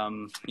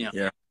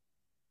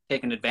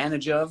 taken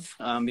advantage of.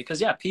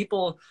 Because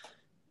people,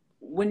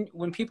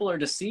 when people are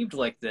deceived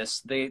like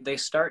this, they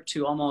start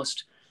to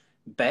almost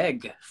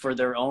beg for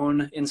their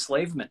own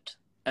enslavement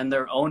and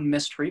their own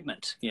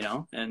mistreatment,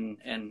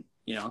 and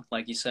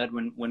like you said,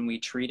 when we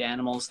treat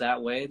animals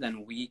that way,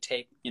 then we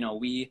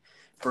we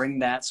bring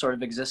that sort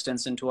of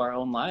existence into our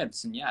own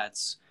lives. And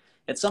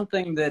it's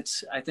something that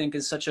I think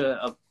is such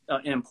an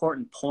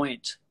important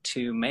point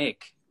to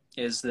make,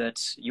 is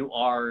that you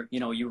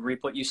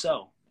reap what you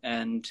sow.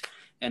 And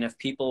if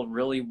people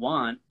really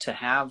want to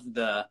have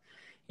the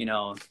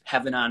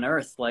heaven on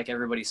earth like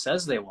everybody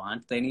says they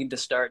want, they need to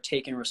start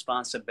taking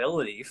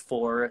responsibility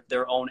for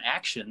their own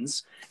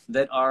actions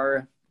that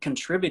are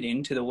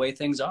contributing to the way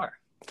things are.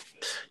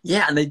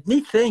 Yeah, and the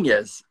neat thing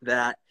is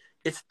that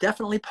it's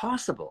definitely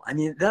possible. I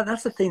mean,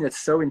 that's the thing that's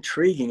so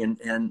intriguing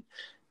and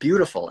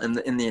beautiful in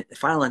the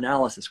final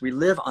analysis. We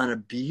live on a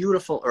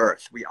beautiful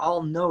earth. We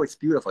all know it's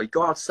beautiful. You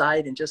go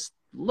outside and just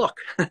look,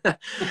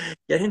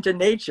 get into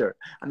nature.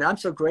 I mean, I'm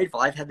so grateful.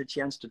 I've had the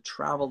chance to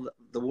travel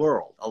the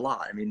world a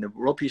lot. I mean, the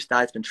World Peace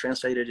Diet's been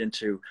translated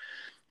into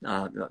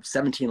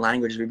 17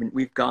 languages.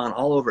 We've gone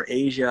all over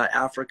Asia,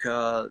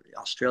 Africa,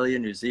 Australia,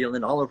 New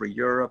Zealand, all over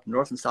Europe,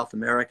 North and South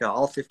America,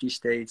 all 50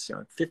 states,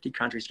 50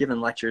 countries,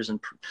 given lectures,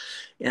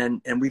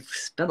 and we've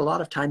spent a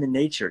lot of time in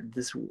nature.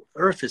 This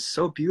earth is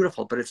so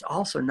beautiful, but it's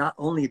also not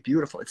only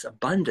beautiful, it's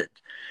abundant.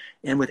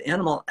 And with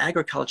animal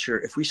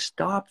agriculture, if we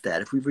stop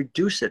that, if we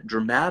reduce it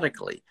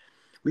dramatically,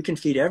 we can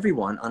feed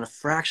everyone on a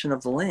fraction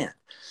of the land.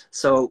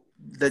 So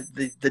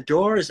the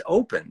door is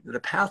open. The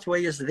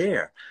pathway is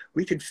there.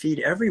 We could feed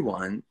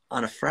everyone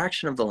on a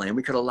fraction of the land.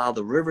 We could allow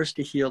the rivers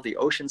to heal, the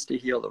oceans to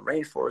heal, the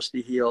rainforests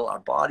to heal, our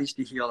bodies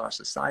to heal, our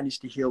societies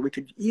to heal. We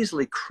could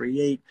easily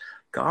create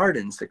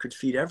gardens that could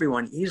feed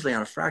everyone easily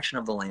on a fraction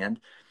of the land.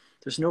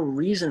 There's no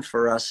reason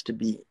for us to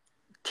be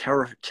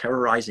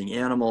terrorizing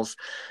animals,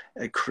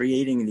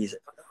 creating these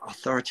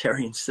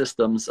authoritarian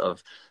systems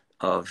of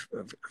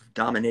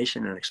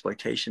domination and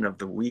exploitation of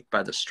the weak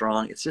by the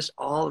strong. It's just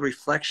all a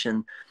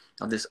reflection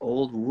of this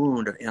old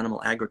wound of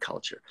animal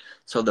agriculture.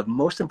 So the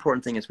most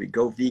important thing is we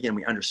go vegan,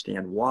 we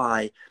understand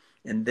why,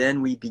 and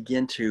then we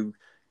begin to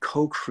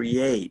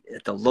co-create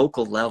at the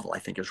local level, I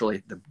think is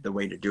really the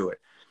way to do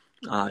it.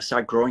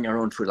 Start growing our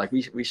own food. Like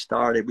we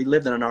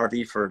lived in an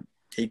RV for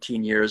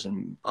 18 years,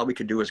 and all we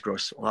could do was grow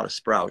a lot of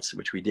sprouts,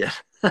 which we did.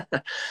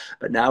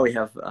 But now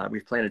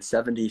we've planted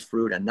 70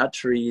 fruit and nut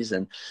trees,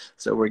 and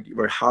so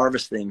we're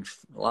harvesting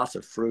lots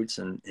of fruits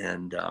and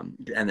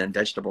then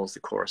vegetables,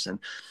 of course, and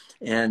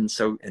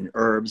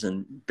herbs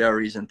and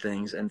berries and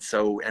things, and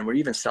we're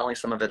even selling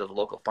some of it at the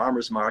local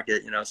farmers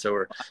market, so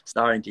we're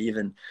starting to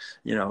even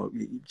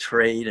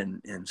trade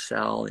and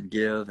sell and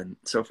give and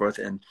so forth,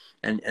 and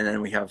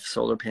then we have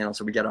solar panels,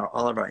 so we get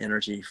all of our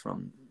energy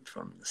from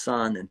the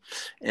sun,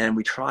 and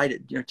we try to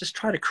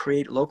try to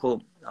create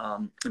local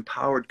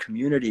empowered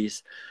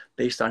communities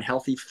based on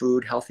healthy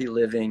food, healthy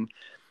living,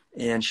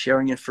 and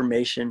sharing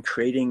information,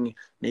 creating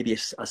maybe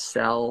a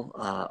cell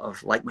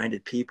of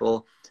like-minded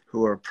people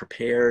who are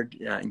prepared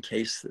in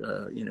case,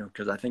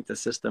 because I think the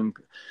system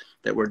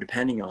that we're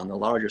depending on, the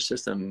larger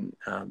system,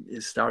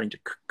 is starting to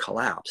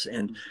collapse.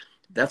 And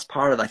that's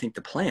part of, I think,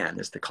 the plan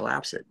is to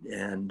collapse it.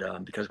 And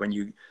because when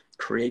you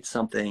create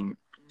something,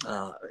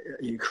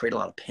 you create a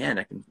lot of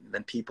panic, and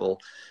then people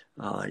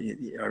are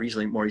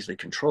more easily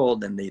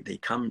controlled. Then they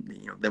come,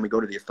 then we go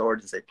to the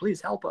authorities and say,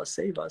 please help us,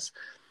 save us.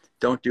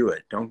 Don't do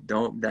it.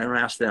 Don't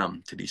ask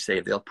them to be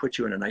saved. They'll put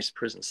you in a nice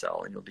prison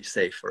cell and you'll be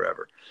safe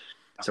forever.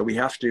 So we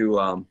have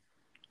to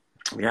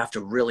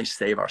really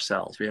save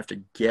ourselves. We have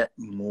to get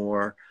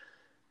more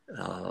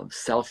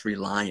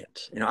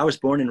self-reliant. I was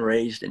born and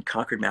raised in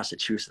Concord,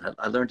 Massachusetts.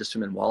 I learned to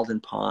swim in Walden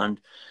Pond.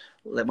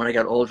 When I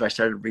got older, I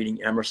started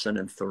reading Emerson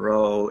and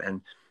Thoreau, and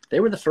they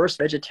were the first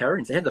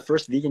vegetarians. They had the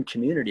first vegan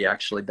community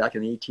actually back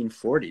in the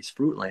 1840s,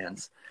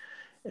 Fruitlands,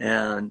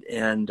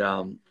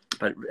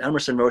 but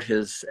Emerson wrote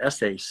his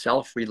essay,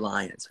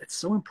 Self-Reliance. It's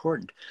so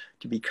important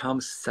to become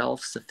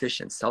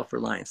self-sufficient,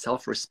 self-reliant,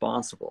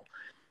 self-responsible.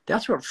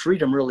 That's what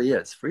freedom really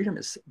is. Freedom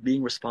is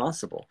being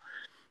responsible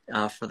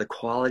for the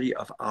quality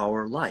of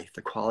our life,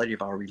 the quality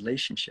of our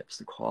relationships,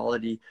 the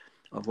quality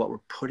of what we're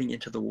putting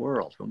into the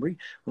world. When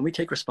we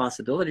take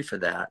responsibility for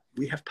that,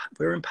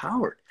 we're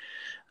empowered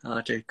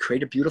to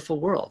create a beautiful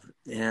world,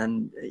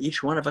 and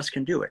each one of us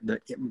can do it.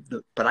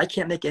 But I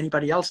can't make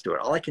anybody else do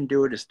it. All I can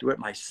do is do it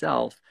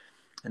myself,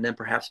 and then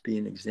perhaps be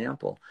an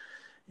example.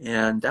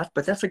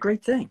 But that's a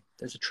great thing.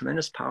 There's a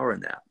tremendous power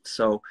in that.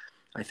 So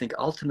I think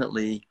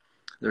ultimately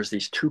there's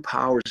these two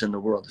powers in the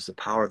world. There's the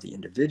power of the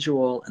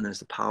individual, and there's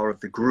the power of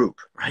the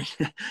group, right?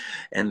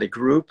 And the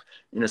group,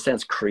 in a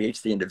sense, creates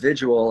the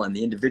individual, and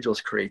the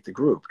individuals create the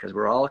group, because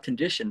we're all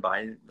conditioned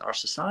by our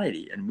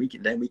society, and we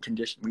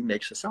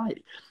make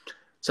society.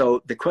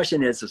 So the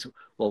question is,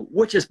 well,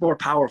 which is more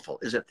powerful?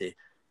 Is it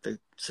the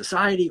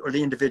society or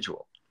the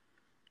individual?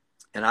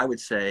 And I would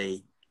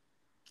say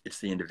it's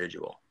the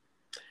individual.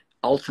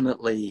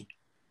 Ultimately,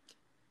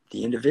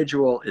 the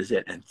individual is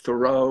it. And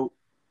Thoreau,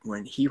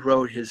 when he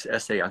wrote his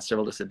essay on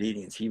civil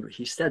disobedience,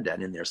 he said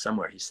that in there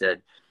somewhere. He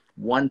said,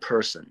 one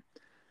person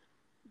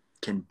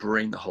can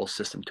bring the whole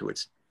system to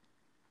its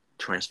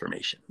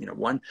transformation.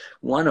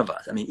 One of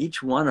us,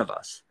 each one of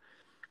us,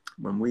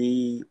 when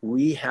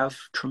we have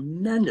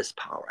tremendous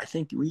power. I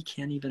think we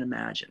can't even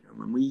imagine.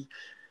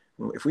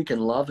 If we can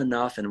love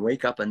enough and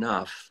wake up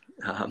enough,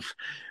 so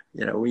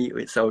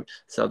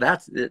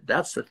that's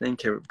the thing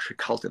to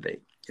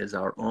cultivate, is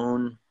our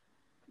own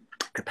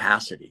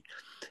capacity.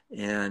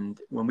 And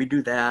when we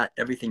do that,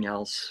 everything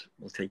else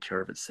will take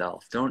care of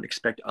itself. Don't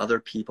expect other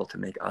people to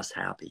make us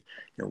happy.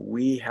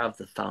 We have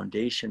the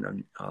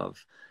foundation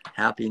of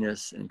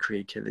happiness and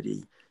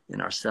creativity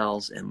in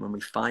ourselves. And when we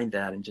find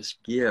that and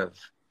just be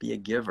a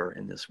giver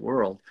in this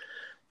world,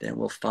 then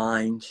we'll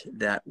find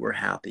that we're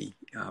happy.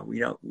 We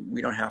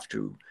don't have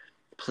to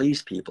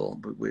please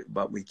people,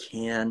 but we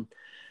can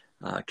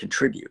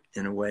contribute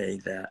in a way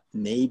that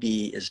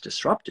maybe is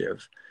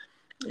disruptive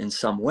in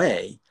some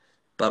way,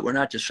 but we're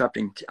not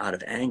disrupting out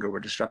of anger. We're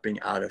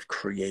disrupting out of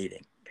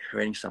creating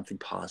something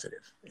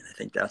positive. And I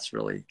think that's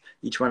really,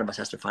 each one of us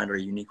has to find our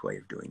unique way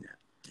of doing that,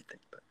 I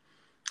think. But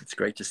it's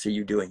great to see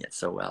you doing it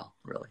so well,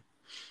 really.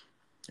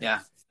 Yeah,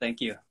 thank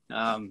you.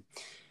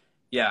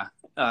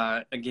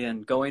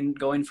 Again,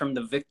 going from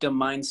the victim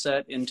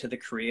mindset into the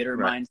creator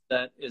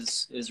mindset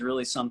is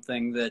really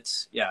something that,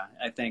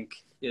 I think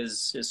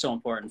is so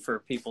important for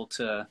people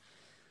to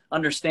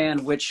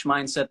understand which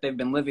mindset they've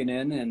been living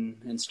in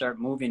and start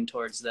moving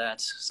towards that.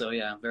 So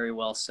yeah, very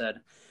well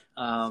said.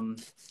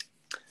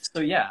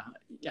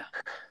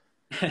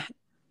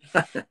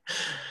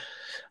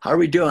 How are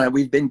we doing?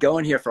 We've been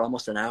going here for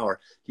almost an hour.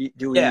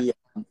 Do Yeah. we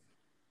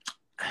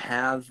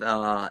have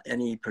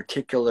any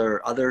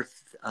particular other,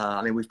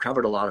 I mean, we've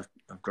covered a lot of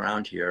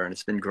ground here and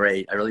it's been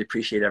great. I really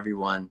appreciate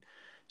everyone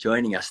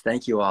joining us.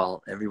 Thank you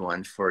all,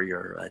 everyone, for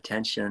your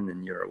attention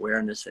and your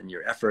awareness and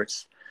your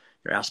efforts,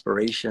 your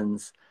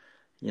aspirations.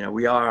 You know,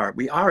 we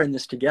are in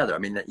this together. I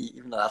mean,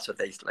 even though that's what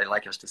they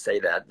like us to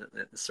say, that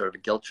it's sort of a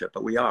guilt trip,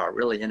 but we are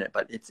really in it.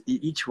 But it's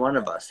each one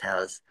of us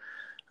has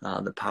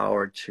the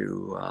power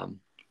to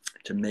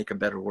make a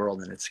better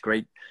world, and it's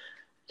great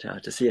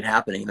to see it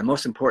happening. The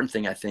most important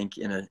thing, I think,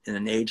 in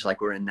an age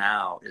like we're in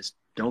now is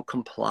don't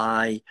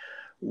comply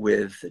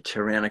with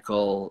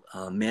tyrannical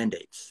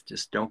mandates.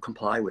 Just don't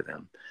comply with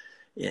them.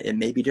 It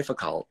may be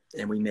difficult,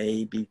 and we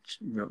may be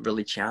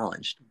really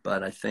challenged,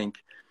 but I think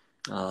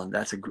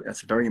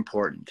that's very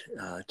important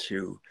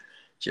to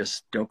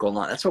just don't go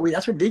along. That's what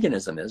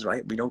veganism is,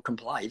 right? We don't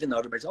comply, even though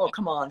everybody's, oh,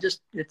 come on,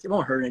 it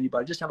won't hurt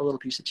anybody. Just have a little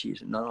piece of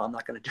cheese. No, I'm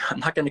not going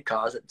to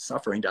cause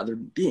suffering to other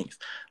beings.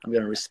 I'm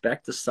going to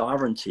respect the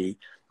sovereignty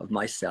of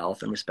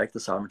myself and respect the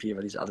sovereignty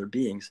of these other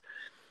beings.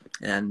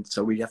 And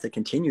so we have to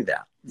continue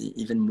that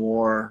even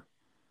more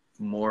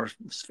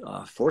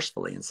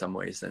forcefully in some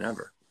ways than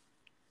ever.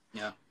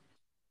 Yeah,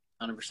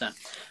 100%.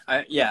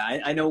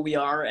 I know we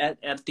are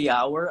at the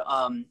hour.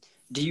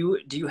 Do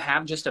you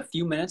have just a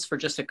few minutes for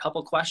just a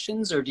couple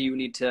questions, or do you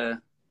need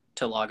to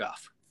log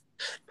off?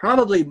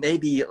 Probably,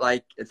 maybe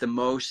like at the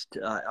most,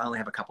 I only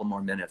have a couple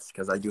more minutes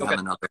because I do have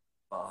another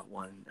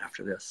one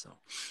after this. So.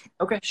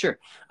 Okay, sure.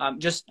 How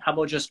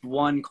about just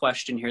one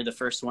question here? The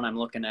first one I'm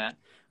looking at.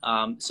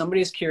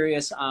 Somebody's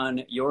curious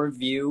on your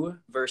view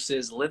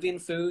versus living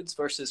foods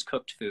versus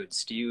cooked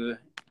foods. Do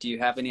you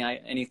have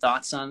any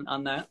thoughts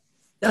on that?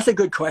 That's a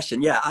good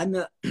question. Yeah, I'm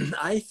not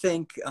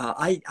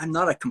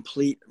a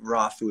complete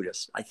raw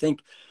foodist. I think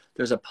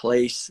there's a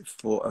place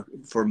for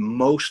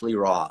mostly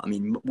raw. I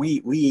mean,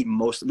 we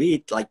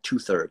eat like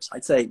 2/3.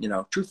 I'd say,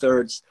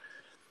 2/3.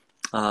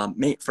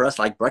 For us,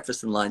 like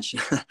breakfast and lunch,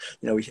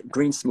 we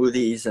green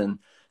smoothies and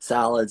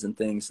salads and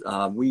things.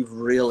 We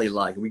really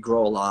we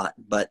grow a lot,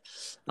 but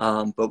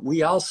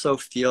we also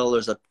feel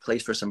there's a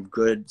place for some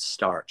good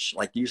starch.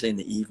 Like usually in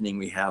the evening,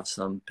 we have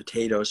some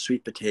potatoes,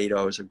 sweet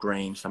potatoes or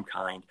grain, some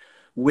kind,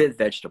 with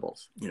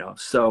vegetables,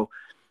 So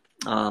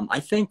I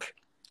think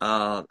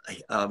a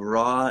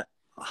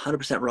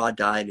 100% raw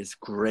diet is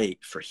great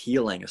for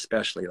healing,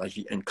 especially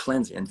and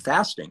cleansing and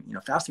fasting.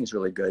 Fasting is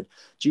really good.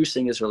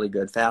 Juicing is really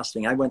good.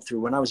 Fasting. I went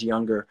through when I was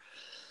younger.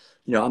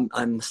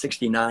 I'm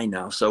 69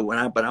 now. So when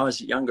I was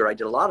younger, I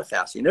did a lot of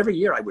fasting. And every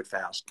year I would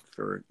fast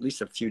for at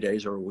least a few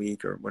days or a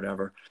week or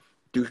whatever,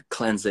 do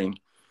cleansing.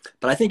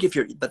 But I think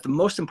but the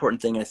most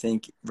important thing I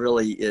think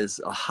really is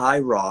a high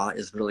raw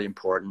is really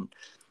important.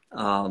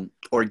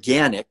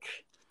 Organic,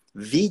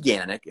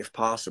 veganic if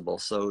possible.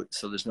 So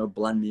there's no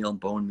blend meal,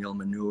 bone meal,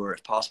 manure.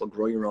 If possible,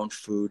 grow your own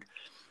food.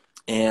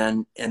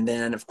 And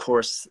then of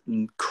course,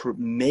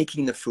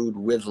 making the food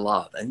with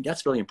love. And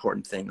that's a really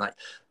important thing.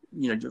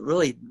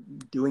 Really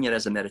doing it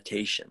as a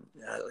meditation.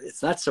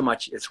 It's not so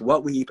much, it's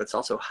what we eat, but it's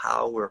also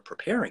how we're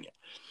preparing it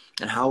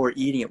and how we're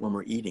eating it when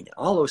we're eating it.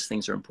 All those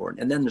things are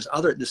important. And then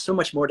there's so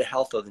much more to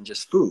health than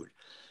just food.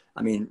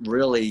 I mean,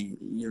 really,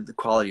 the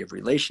quality of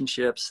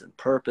relationships and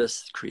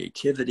purpose,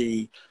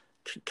 creativity,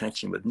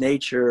 connection with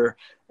nature,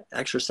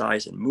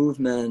 exercise and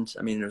movement.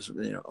 I mean, there's,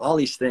 all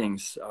these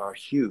things are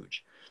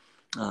huge.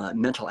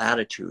 Mental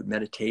attitude,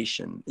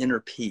 meditation, inner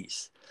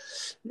peace,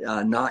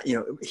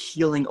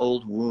 healing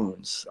old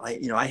wounds.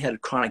 I had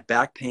chronic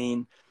back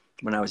pain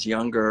when I was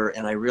younger,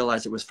 and I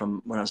realized it was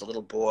from when I was a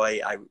little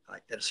boy.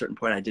 At a certain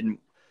point,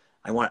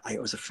 I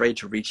was afraid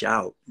to reach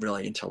out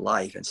really into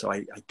life. And so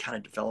I kind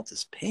of developed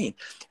this pain.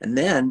 And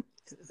then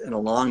in a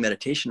long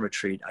meditation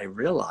retreat, I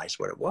realized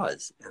what it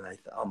was. And I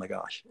thought, oh my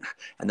gosh.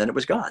 And then it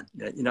was gone.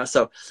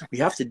 So we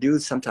have to do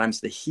sometimes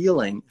the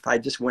healing. If I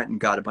just went and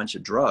got a bunch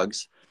of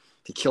drugs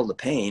to kill the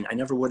pain, I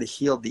never would have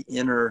healed the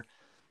inner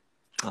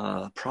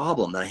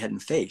problem that I hadn't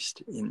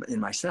faced in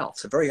myself.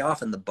 So very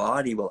often the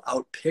body will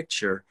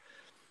outpicture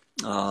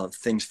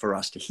things for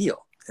us to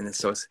heal. And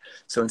so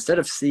instead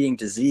of seeing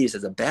disease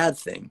as a bad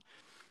thing,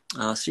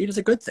 see it as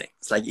a good thing.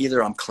 It's like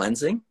either I'm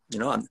cleansing,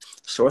 I'm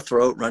sore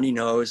throat, runny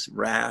nose,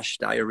 rash,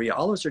 diarrhea.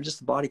 All those are just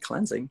the body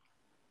cleansing.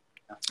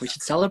 We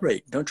should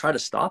celebrate. Don't try to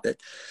stop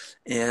it.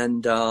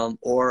 And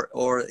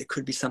or it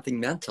could be something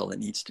mental that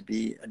needs to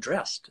be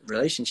addressed.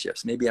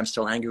 Relationships. Maybe I'm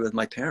still angry with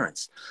my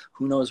parents.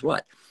 Who knows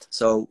what?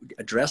 So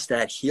address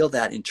that, heal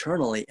that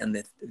internally,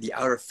 and the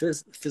outer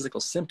physical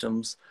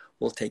symptoms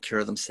will take care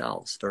of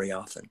themselves very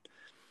often.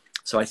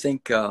 So I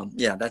think,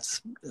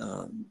 that's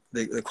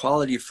the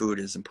quality of food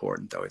is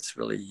important, though. It's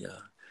really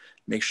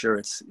make sure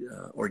it's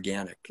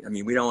organic. I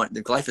mean,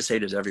 the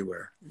glyphosate is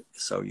everywhere.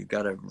 So you've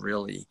got to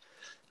really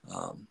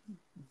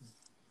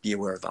be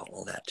aware about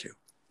all that too.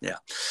 Yeah.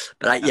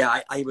 But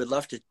I would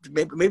love to,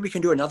 maybe we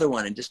can do another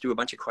one and just do a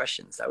bunch of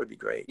questions. That would be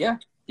great. Yeah.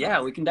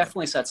 Yeah. We can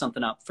definitely set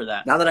something up for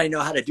that. Now that I know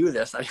how to do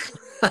this.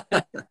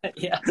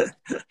 Yeah.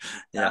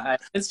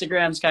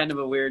 Instagram's kind of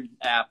a weird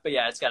app, but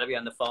yeah, it's got to be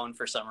on the phone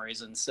for some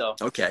reason. So,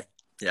 okay.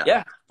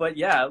 Yeah, but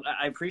yeah,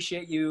 I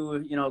appreciate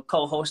you,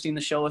 co-hosting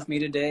the show with me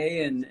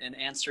today and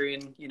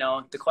answering,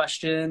 the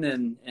question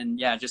and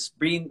yeah, just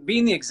being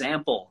the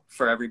example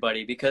for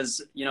everybody,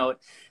 because,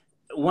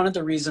 one of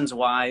the reasons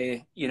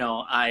why,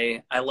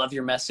 I love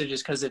your message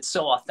is because it's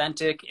so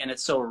authentic and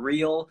it's so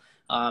real.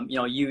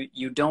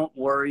 You don't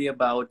worry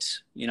about,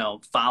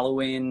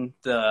 following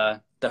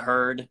the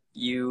herd.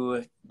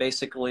 You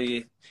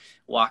basically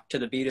walk to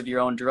the beat of your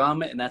own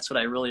drum, and that's what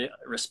I really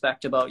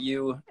respect about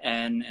you.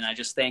 And I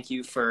just thank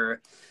you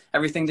for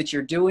everything that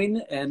you're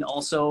doing, and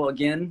also,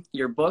 again,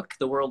 your book,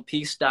 The World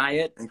Peace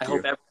Diet. I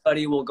hope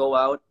everybody will go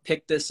out,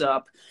 pick this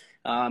up.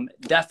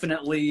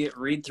 Definitely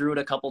read through it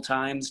a couple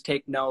times,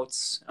 take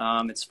notes.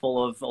 It's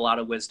full of a lot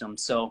of wisdom.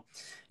 So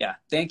yeah,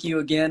 thank you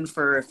again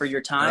for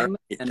your time.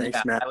 Right. And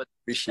thanks, Matt.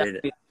 Appreciate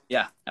it.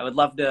 Yeah, I would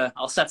love to.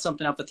 I'll set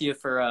something up with you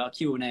for a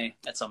Q&A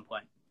at some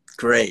point.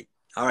 Great.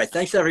 All right.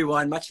 Thanks,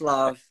 everyone. Much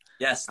love.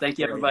 Yes. Thank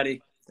you,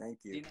 everybody. Thank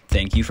you.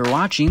 Thank you for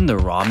watching the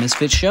Raw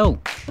Misfits Show.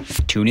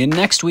 Tune in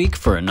next week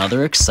for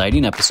another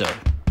exciting episode.